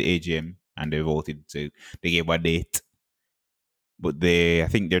did the AGM and they voted. So they gave a date. But I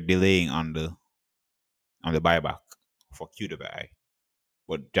think they're delaying on the buyback for QWI.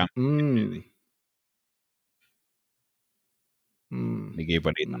 But Jamty they gave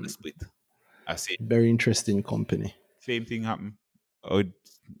a date on the split. I see. Very interesting company. Same thing happened. Oh,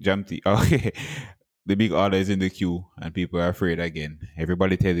 Jamty. Okay. The big order is in the queue and people are afraid again.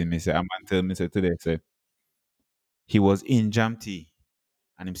 Everybody telling me, say, I'm going to tell me today, say, he was in Jamty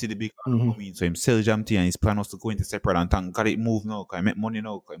and him see the big order coming. So him sell Jamty and his plan was to go into separate and thank God it move now. Because I make money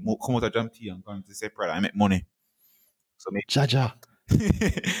now. Come out of Jamty and go into separate and I make money. So maybe. Jaja.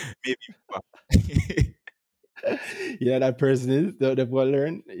 Maybe. Yeah, that person is. They've got to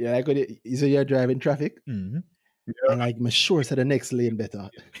learn. Yeah, so you're driving traffic. And like, I'm sure so the next lane better.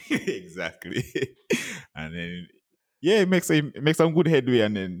 Exactly. And then, it makes some good headway.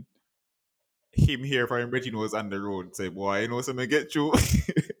 And then him here from Reggie was on the road. Say, boy, something get you.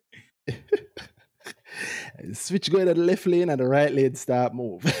 Switch going to the left lane and the right lane start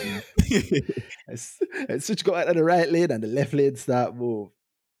move. Switch going to the right lane and the left lane start move.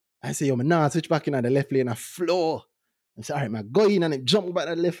 I say, switch back in on the left lane and flow. I say, all right, man, go in and jump back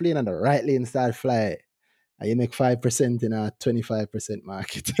to the left lane and the right lane start fly. And you make 5% in a 25%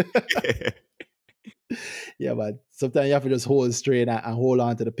 market. Yeah, but sometimes you have to just hold straight and hold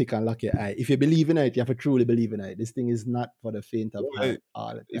on to the pick and lock your eye. If you believe in it, you have to truly believe in it. This thing is not for the faint of heart all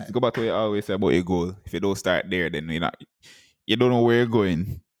the time. It's go back to what you always say about your goal. If you don't start there, then you don't know where you're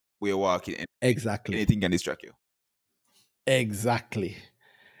going, where you're walking. Exactly. Anything can distract you. Exactly.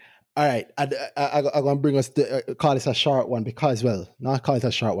 All right, I'm going to bring us to call this a short one because, not call it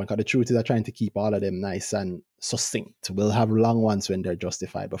a short one because the truth is I'm trying to keep all of them nice and succinct. We'll have long ones when they're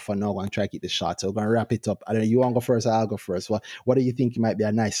justified, but for now, I'm going to try to keep this short. So we're going to wrap it up. I don't know, you want to go first or I'll go first? What do you think might be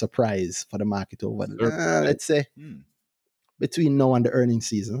a nice surprise for the market over, let's say, between now and the earnings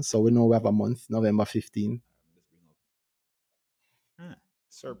season? So we know we have a month, November 15.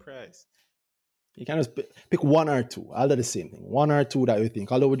 Surprise. You can just pick one or two. I'll do the same thing. One or two that you think.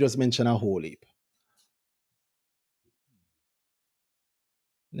 Although we just mentioned a whole heap.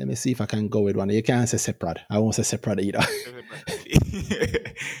 Let me see if I can go with one. You can't say separate. I won't say separate either.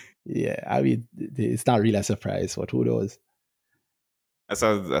 Yeah, I mean, it's not really a surprise. But who knows?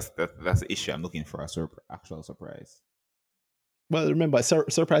 That's the issue. I'm looking for a actual surprise. Well, remember,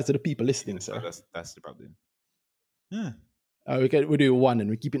 surprise to the people listening, sir. That's the problem. Yeah. We do one and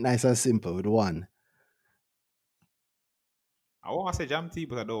we keep it nice and simple with one. I want to say Jam Tea,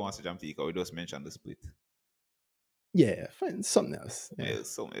 but I don't want to say Jam Tea because we just mentioned the split. Yeah, find something else. Yeah.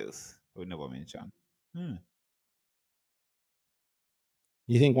 Something else. We never mention.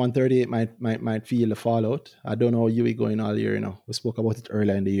 You think 138 might feel the fallout? I don't know how you going all year, We spoke about it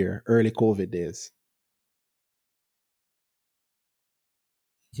earlier in the year, early COVID days.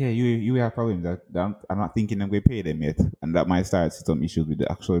 Yeah, you have problems that I'm not thinking I'm going to pay them yet, and that might start some issues with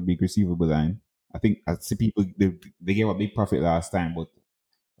the actual big receivable line. I think I see people they gave a big profit last time, but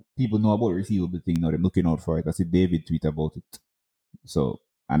people know about the receivable thing now. They're looking out for it. I see David tweet about it. So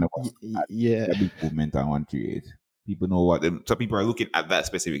I know Yeah, a big movement on 138. People know what so people are looking at that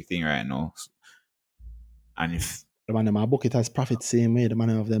specific thing right now. And if the man my book it has profit same way, the man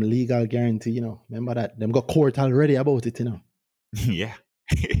of them legal guarantee, Remember that? Them got court already about it, Yeah.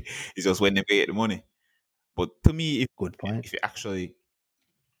 It's just when they pay the money. But to me, good point. If you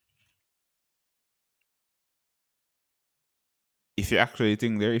actually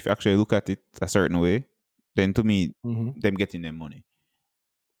think there, if you actually look at it a certain way, then to me, them getting their money.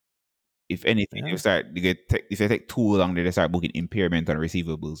 If anything, if they take too long, they start booking impairment on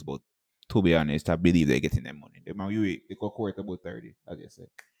receivables. But to be honest, I believe they're getting their money. They got court about 30, as I said.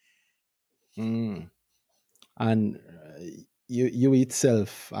 And you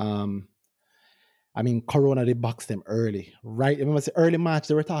itself, Corona they boxed them early, right? I remember early March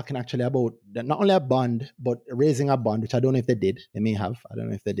they were talking actually about not only a bond but raising a bond, which I don't know if they did. They may have. I don't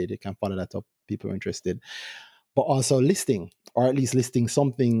know if they did. You can follow that up. People are interested, but also listing, or at least listing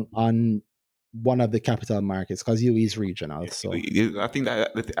something on one of the capital markets because UE is regional. So I think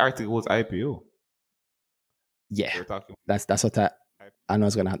that the article was IPO. Yeah, that's what I know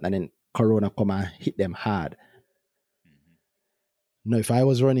was gonna happen. And then Corona come and hit them hard. No, if I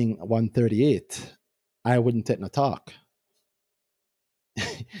was running 138, I wouldn't take no talk.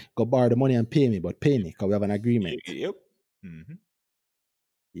 Go borrow the money and pay me, but pay me because we have an agreement. Yep.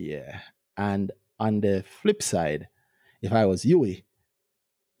 Yeah. And on the flip side, if I was Yui,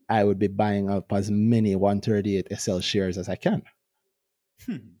 I would be buying up as many 138 SL shares as I can.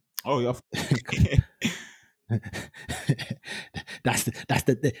 Oh, yeah. That's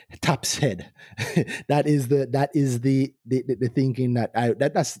the top said. that is the thinking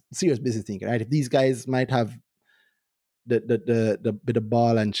that's serious business thinking, right? If these guys might have the bit of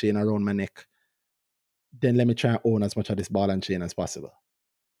ball and chain around my neck, then let me try and own as much of this ball and chain as possible.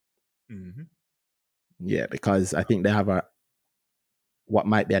 Yeah, because I think they have what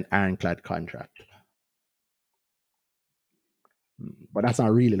might be an ironclad contract. But that's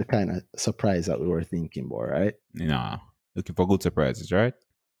not really the kind of surprise that we were thinking about, right? Nah, looking for good surprises, right?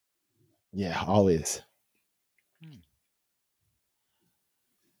 Yeah, always.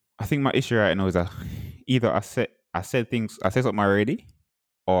 I think my issue right now is that either I said something already,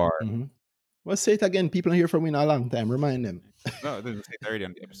 or well, say it again. People don't hear from me in a long time. Remind them. No, I didn't say it already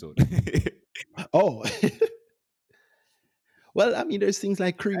on the episode. Oh. Well, I mean, there's things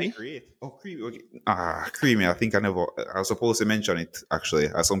like Creamy. Creamy. Okay. Creamy. I think I was supposed to mention it actually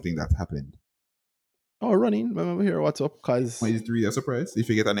as something that happened. Oh, running. Remember here, what's up? Because is it really a surprise if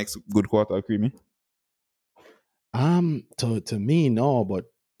you get a next good quarter of Creamy? To me, no,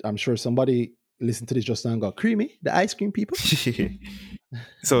 but I'm sure somebody listened to this just now and got Creamy, the ice cream people.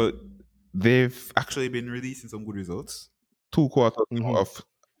 So they've actually been releasing some good results. 2 quarters of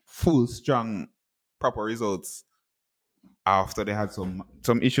full, strong, proper results. After they had some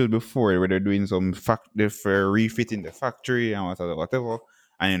issues before where they're doing some they're refitting the factory and whatever.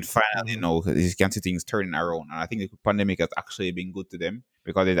 And then finally, you can see things turning around. And I think the pandemic has actually been good to them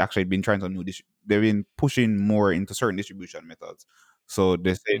because they've actually been trying some they've been pushing more into certain distribution methods. So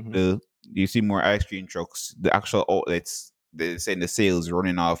they say you see more ice cream trucks, the actual outlets, they're saying the sales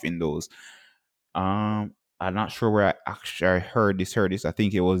running off in those. I'm not sure where I heard this. I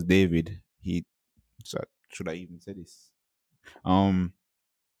think it was David. Should I even say this?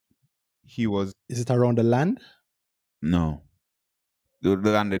 He was. Is it around the land? No. The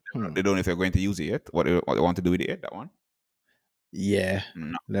land, they don't know if they're going to use it yet. What they want to do with it yet, that one? Yeah.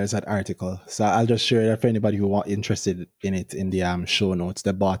 No. There's that article. So I'll just share that for anybody who interested in it in the show notes.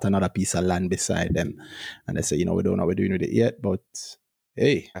 They bought another piece of land beside them. And they say, we don't know what we're doing with it yet. But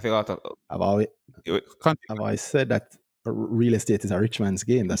hey, I feel I've always said that real estate is a rich man's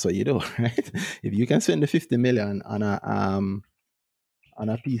game. That's what you do, right? If you can spend the 50 million on on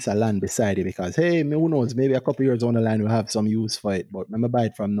a piece of land beside it because, hey, who knows, maybe a couple years down the line we'll have some use for it. But I'm buy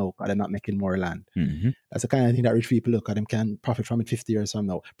it from now because they're not making more land. Mm-hmm. That's the kind of thing that rich people look at them can profit from it 50 years from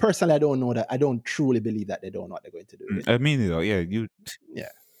now. Personally, I don't know that. I don't truly believe that they don't know what they're going to do with it. I mean, though, yeah,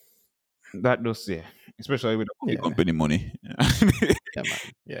 that does, especially with the company money. Yeah,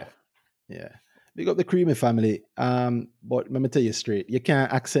 man. Yeah. Big up the Creamy family. But let me tell you straight, you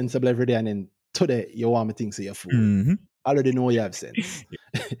can't act sensible every day and then today you want me to think so you're fool. Mm-hmm. I already know you have sense.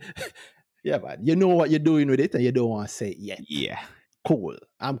 Yeah, man. You know what you're doing with it and you don't want to say it yet. Yeah. Cool.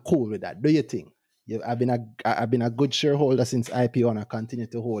 I'm cool with that. Do your thing. I've been a good shareholder since IPO and I continue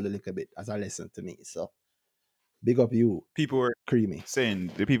to hold a little bit as a lesson to me. So big up you. People were Creamy.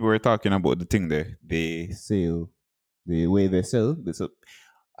 saying the people were talking about the thing there. They sell the way they sell.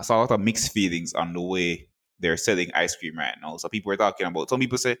 I saw a lot of mixed feelings on the way they're selling ice cream right now. So people were talking about, some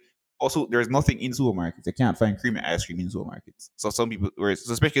people say also there's nothing in supermarkets. They can't find creamy ice cream in supermarkets. So some people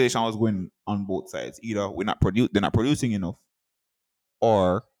so speculation was going on both sides. Either they're not producing enough,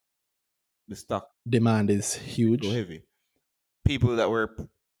 or the stock demand is huge. So heavy. People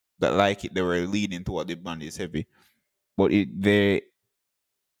that like it, they were leaning toward the demand is heavy. But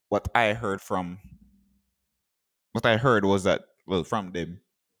what I heard was that, well, from them,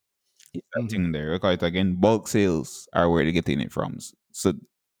 it's that thing there. Because again, bulk sales are where they're getting it from. So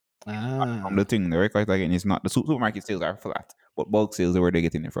from the thing there, because again, it's not the supermarket sales are flat, but bulk sales are where they're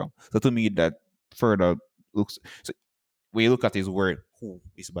getting it from. So to me, that further looks. So when you look at his word, who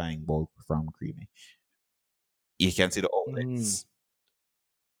is buying bulk from Creamy? You can see the outlets,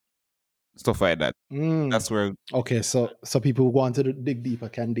 stuff like that. That's where. Okay, so people who want to dig deeper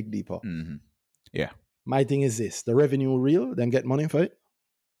can dig deeper. Mm-hmm. Yeah. My thing is this: the revenue real, then get money for it.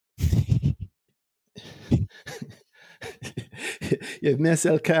 If me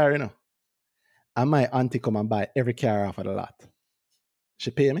sell car, and my auntie come and buy every car off of the lot.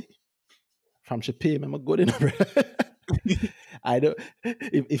 She pay me. From she pay me, I'm good enough. I don't.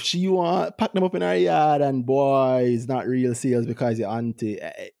 If she want pack them up in her yard and boy, it's not real sales because your auntie.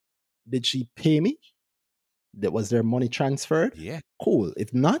 Did she pay me? Was there money transferred? Yeah. Cool.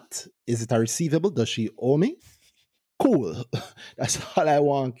 If not, is it a receivable? Does she owe me? Cool. That's all I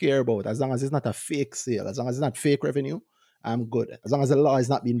want to care about. As long as it's not a fake sale, as long as it's not fake revenue, I'm good. As long as the law is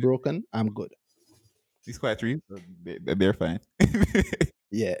not being broken, I'm good. It's quite real. So they're fine.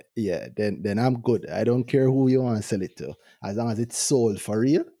 Yeah. Then I'm good. I don't care who you want to sell it to. As long as it's sold for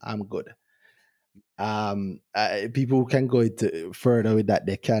real, I'm good. People can go into further with that.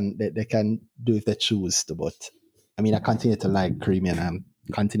 They can do if they choose to. But I mean, I continue to like Creamy and I'm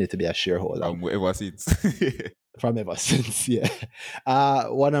continue to be a shareholder. Ever since. From ever since, yeah.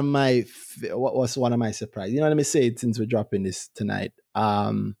 What was one of my surprises? Let me say it since we're dropping this tonight.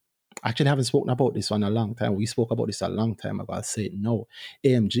 Actually haven't spoken about this one a long time. We spoke about this a long time ago. I'll say it no.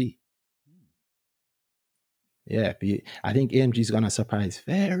 AMG. Yeah, I think AMG is gonna surprise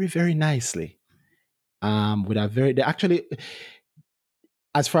very, very nicely. With a they actually,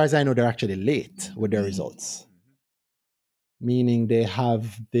 as far as I know, they're actually late with their results. Meaning they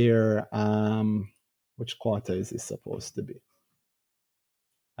have their which quarter is this supposed to be?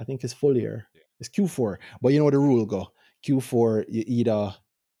 I think it's full year. It's Q4. But you know the rule go. Q4, you either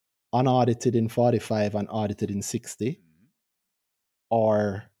unaudited in 45 and audited in 60,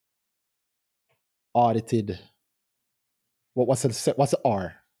 or audited. What's the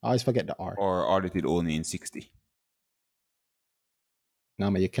R? I always forget the R. Or audited only in 60. No,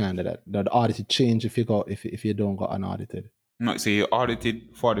 man, you can't do that. The audited change if you don't go unaudited. No, so you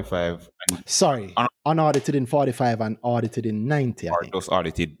audited 45. Sorry, unaudited in 45 and audited in 90. Or just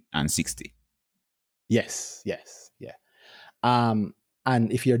audited and 60. Yes, yeah.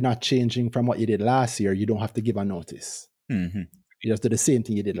 And if you're not changing from what you did last year, you don't have to give a notice. Mm-hmm. You just do the same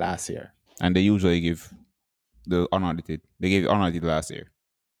thing you did last year. And they usually give the unaudited. They gave unaudited last year.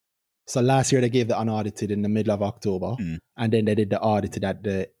 So last year they gave the unaudited in the middle of October, and then they did the audited at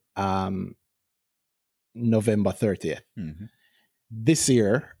the November 30th. Mm-hmm. This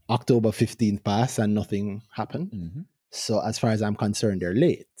year, October 15th passed and nothing happened. Mm-hmm. So as far as I'm concerned, they're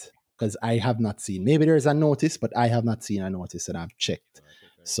late. Because I have not seen, maybe there's a notice, but I have not seen a notice and I've checked.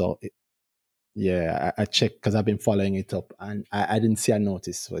 So, I checked because I've been following it up and I didn't see a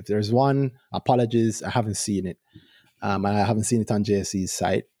notice. So if there's one, apologies, I haven't seen it. I haven't seen it on JSE's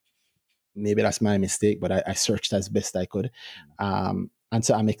site. Maybe that's my mistake, but I searched as best I could. And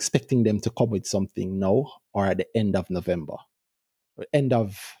so I'm expecting them to come with something now or at the end of November.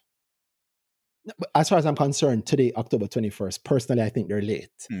 As far as I'm concerned, today, October 21st, personally, I think they're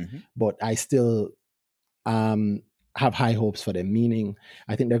late. Mm-hmm. But I still have high hopes for them, meaning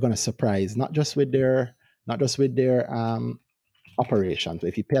I think they're going to surprise, not just with their operations.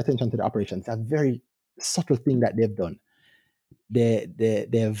 If you pay attention to the operations, it's a very subtle thing that they've done.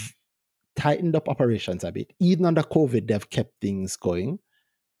 They've tightened up operations a bit. Even under COVID, they've kept things going.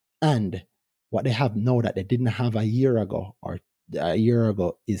 And what they have now that they didn't have a year ago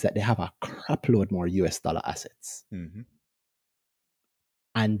is that they have a crap load more US dollar assets. Mm-hmm.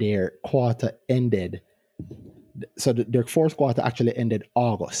 And their quarter ended, so their fourth quarter actually ended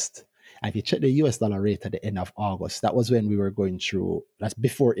August. And if you check the US dollar rate at the end of August, that was when we were going through, that's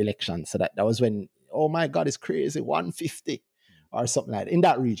before election. So that was when, oh my God, it's crazy, 150 or something like that, in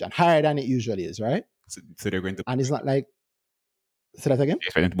that region, higher than it usually is, right? So they're going to... And it's not like, say that again?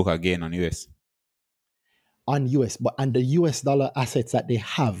 They're going to book again on US. On US, but and the US dollar assets that they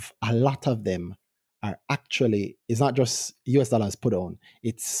have, a lot of them are actually, it's not just US dollars put on,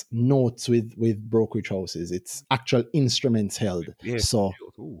 it's notes with brokerage houses, it's actual instruments held. Yes. So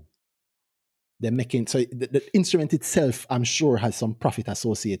they're making, so the instrument itself, I'm sure, has some profit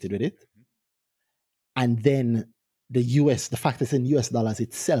associated with it. And then the fact it's in US dollars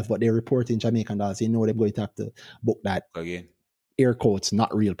itself, but they report in Jamaican dollars, they're going to have to book that again. Air quotes,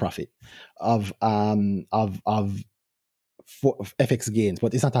 not real profit of FX gains,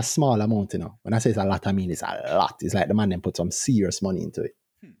 but it's not a small amount, When I say it's a lot, I mean it's a lot. It's like the man then put some serious money into it.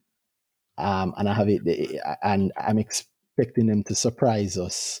 And I have it, and I'm expecting them to surprise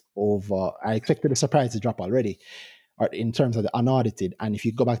us I expected the surprise to drop already, or in terms of the unaudited. And if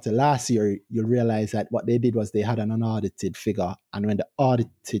you go back to last year, you'll realize that what they did was they had an unaudited figure, and when the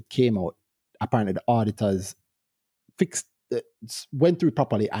audited came out, apparently the auditors went through it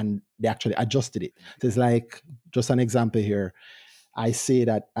properly and they actually adjusted it. So it's like, just an example here, I say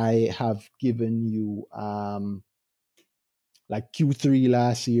that I have given you like Q3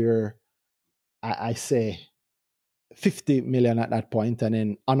 last year, I say 50 million at that point, and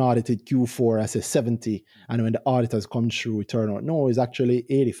then unaudited Q4 I say 70, and when the auditors come through, it turn out no, it's actually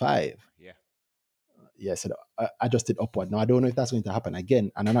 85. Yeah, so adjusted upward. Now I don't know if that's going to happen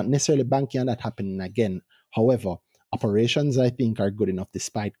again, and I'm not necessarily banking on that happening again. However, operations, I think, are good enough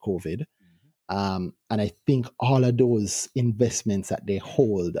despite COVID. And I think all of those investments that they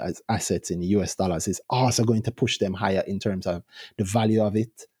hold as assets in US dollars is also going to push them higher in terms of the value of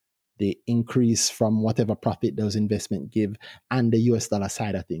it, the increase from whatever profit those investments give, and the US dollar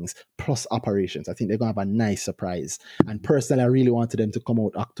side of things, plus operations. I think they're going to have a nice surprise. And personally, I really wanted them to come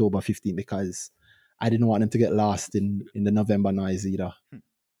out October 15 because I didn't want them to get lost in the November noise either.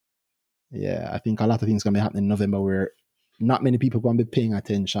 Yeah, I think a lot of things going to be happening in November where not many people going to be paying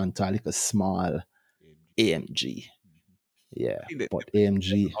attention to like a small AMG. Yeah, but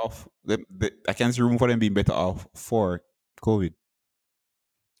AMG... I can't see room for them being better off for COVID.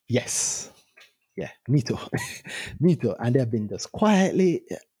 Yes. Yeah, me too. Me too. And they've been just quietly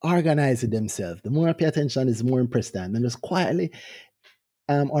organizing themselves. The more I pay attention, the more impressed I am. They're just quietly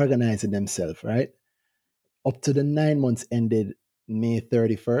organizing themselves, right? Up to the 9 months ended May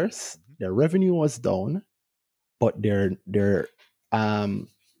 31st, their revenue was down, but their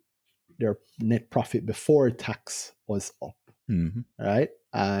net profit before tax was up, right?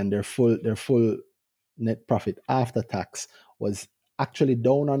 And their full net profit after tax was actually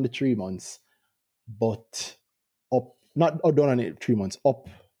down on the 3 months, but up, not down on the 3 months, up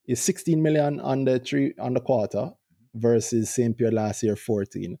is 16 million on the quarter versus same period last year,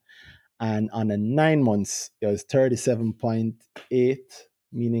 14. And on the 9 months, it was 37.8,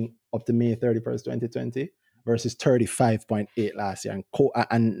 meaning up to May 31st, 2020, versus 35.8 last year.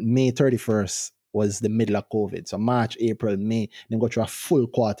 And May 31st was the middle of COVID. So March, April, May, then go through a full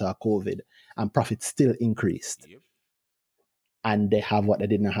quarter of COVID, and profits still increased. Yep. And they have what they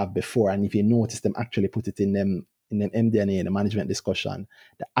didn't have before. And if you notice, them actually put it in them MD&A, the management discussion,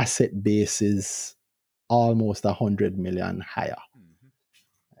 the asset base is almost 100 million higher.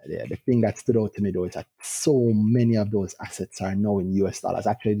 Yeah, the thing that stood out to me though is that so many of those assets are now in US dollars.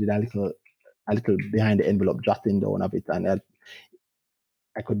 I actually did a little behind the envelope jotting down of it, and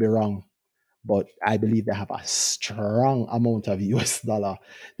I could be wrong, but I believe they have a strong amount of US dollar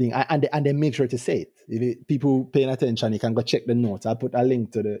thing, and they make sure to say it. If people paying attention, you can go check the notes. I'll put a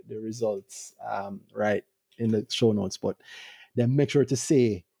link to the results right in the show notes, but they make sure to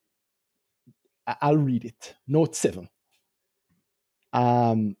say, I'll read it. Note 7.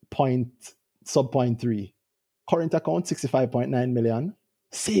 Point 3, current account 65.9 million,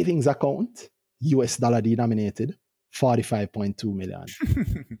 savings account US dollar denominated 45.2 million.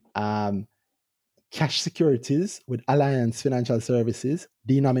 Cash securities with Alliance Financial Services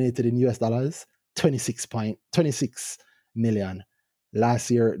denominated in US dollars 26 million.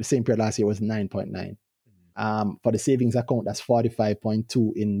 Last year, the same period last year was 9.9. For the savings account, that's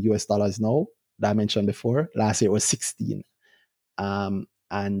 45.2 in US dollars now, that I mentioned before. Last year was 16.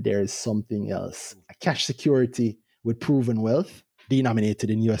 And there's something else. A cash security with proven wealth denominated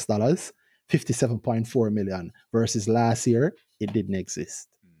in US dollars, 57.4 million versus last year, it didn't exist.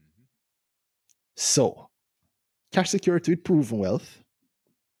 So, cash security with proven wealth,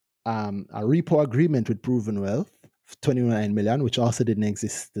 a repo agreement with proven wealth, 29 million, which also didn't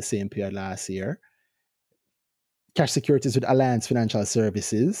exist the same period last year. Cash securities with Alliance Financial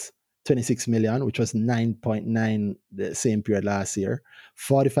Services, 26 million, which was 9.9 the same period last year.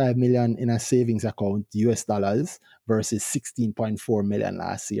 45 million in a savings account, US dollars, versus 16.4 million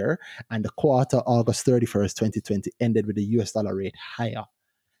last year. And the quarter, August 31st, 2020, ended with the US dollar rate higher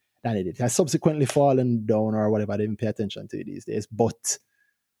than it did. It has subsequently fallen down or whatever. I didn't pay attention to it these days. But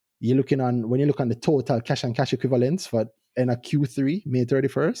when you look on the total cash and cash equivalents for in a Q3, May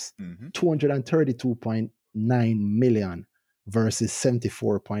 31st, 232.9 million versus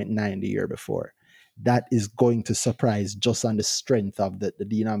 74.9 the year before. That is going to surprise just on the strength of the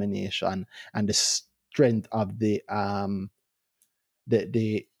denomination and the strength of the I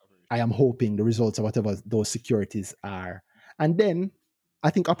am hoping the results of whatever those securities are. And then I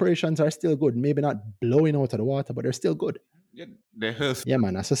think operations are still good. Maybe not blowing out of the water, but they're still good. Yeah,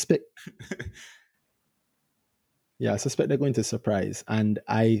 man, I suspect. I suspect they're going to surprise. And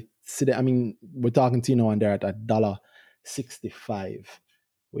I see that, I mean, we're talking to and they're at $1.65,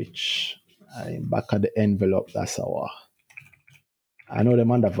 which I'm back at the envelope. That's I know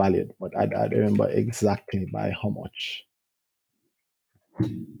they're undervalued, but I don't remember exactly by how much.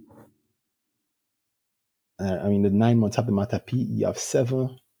 I mean, the 9 months have them at a PE of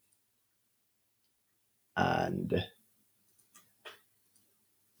 7. And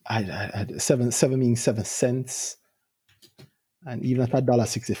I 7 means 7 cents. And even at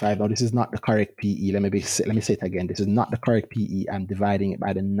 $1.65, now this is not the correct PE. Let me say it again. This is not the correct PE. I'm dividing it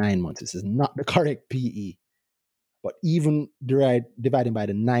by the 9 months. This is not the correct PE. But even dividing by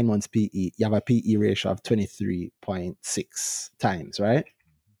the 9 months PE, you have a PE ratio of 23.6 times, right?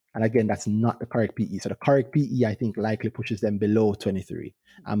 And again, that's not the correct PE. So the correct PE, I think, likely pushes them below 23.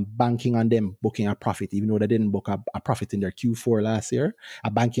 I'm banking on them booking a profit, even though they didn't book a profit in their Q4 last year.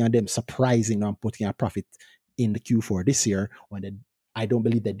 I'm banking on them surprising them putting a profit in the Q4 this year when I don't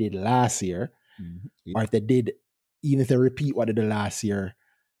believe they did last year. Or if they did, even if they repeat what they did last year,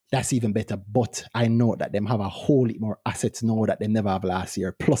 that's even better. But I know that them have a whole lot more assets now that they never have last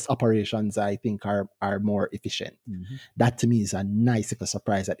year. Plus operations, I think, are more efficient. That to me is a nice little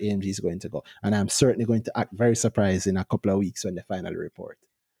surprise that AMG is going to go. And I'm certainly going to act very surprised in a couple of weeks when they finally report.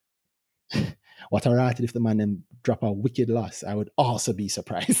 What a rat if the man them drop a wicked loss. I would also be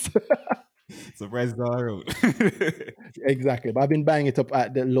surprised. Surprise all around. Exactly. But I've been buying it up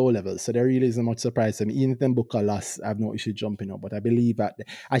at the low levels, so there really isn't much surprise to me. Even if them book a loss, I have no issue jumping up. But I believe that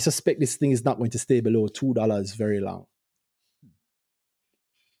I suspect this thing is not going to stay below $2 very long.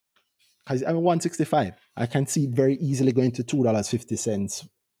 Because I'm 165. I can see it very easily going to $2.50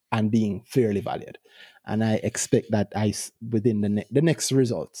 and being fairly valued. And I expect that within the next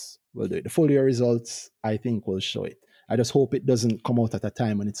results will do it. The full year results, I think, will show it. I just hope it doesn't come out at a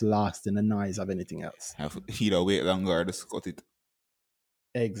time when it's lost in the noise of anything else. Either wait longer or just cut it.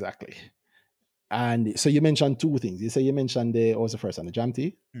 Exactly. And so you mentioned two things. You mentioned what was the first one? The Jam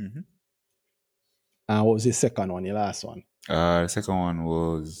Tea? And what was the second one, your last one? The second one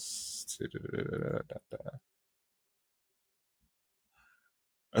was...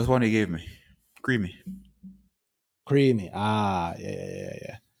 That's one they gave me. Creamy.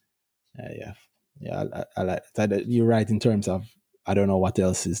 Yeah. I like that. You're right in terms of I don't know what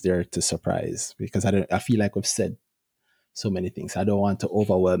else is there to surprise because I feel like we've said so many things. I don't want to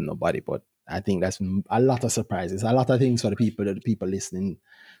overwhelm nobody, but I think that's a lot of surprises, a lot of things for the people listening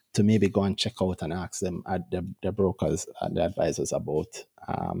to maybe go and check out and ask them at the brokers and the advisors about.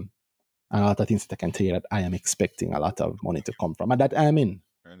 And a lot of things that I can tell you that I am expecting a lot of money to come from, and that I'm in.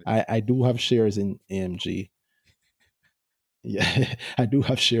 I do have shares in AMG. Yeah, I do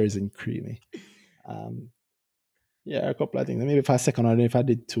have shares in Creamy. Yeah, a couple of things. Maybe for a second, or if I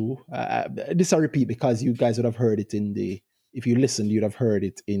did two. This I repeat because you guys would have heard it if you listened, you'd have heard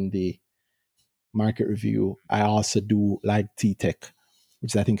it in the market review. I also do like T-Tech,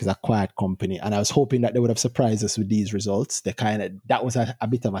 which I think is a quiet company. And I was hoping that they would have surprised us with these results. That was a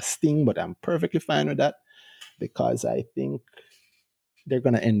bit of a sting, but I'm perfectly fine with that because I think they're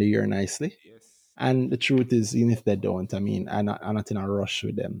going to end the year nicely. Yes. And the truth is, even if they don't, I mean, I'm not in a rush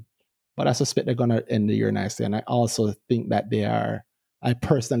with them. But I suspect they're going to end the year nicely. And I also think that I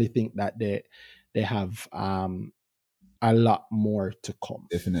personally think that they have a lot more to come.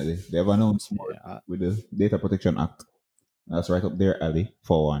 Definitely. They have announced more with the Data Protection Act. That's right up their alley,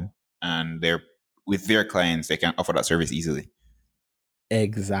 for one. And with their clients, they can offer that service easily.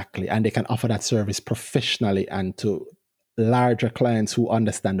 Exactly. And they can offer that service professionally and to larger clients who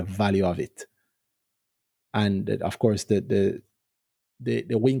understand the value of it. And of course, the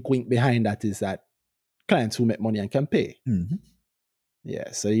wink behind that is that clients who make money and can pay. Mm-hmm.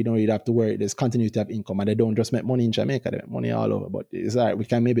 Yeah, so you don't really have to worry. There's continuity of income, and they don't just make money in Jamaica; they make money all over. But it's all right. We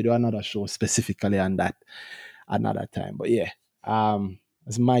can maybe do another show specifically on that another time. But yeah,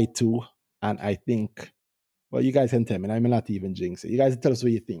 it's my two, and I think, well, you guys can tell me. I'm not even jinx it. You guys tell us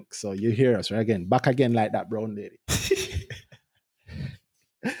what you think. So you hear us right again, back again like that brown lady.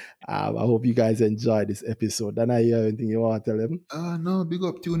 I hope you guys enjoyed this episode. And I hear anything you want to tell them? No, big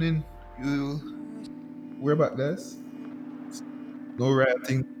up, tune in. We're back, guys. No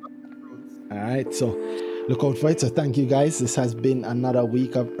writing. All right, so look out for it. So thank you, guys. This has been another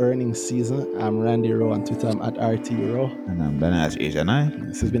week of earnings season. I'm Randy Rowe on Twitter. I'm at RT Rowe. And I'm Benas Asian.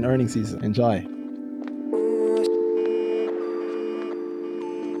 This has been earnings season. Enjoy.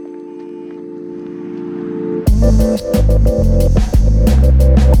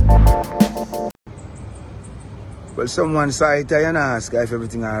 Well, someone saw it and ask if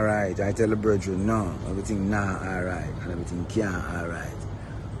everything alright. I tell the brethren, no, everything not alright and everything can't alright.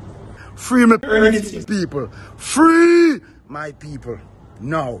 Free my people. Free my people.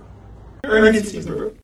 No.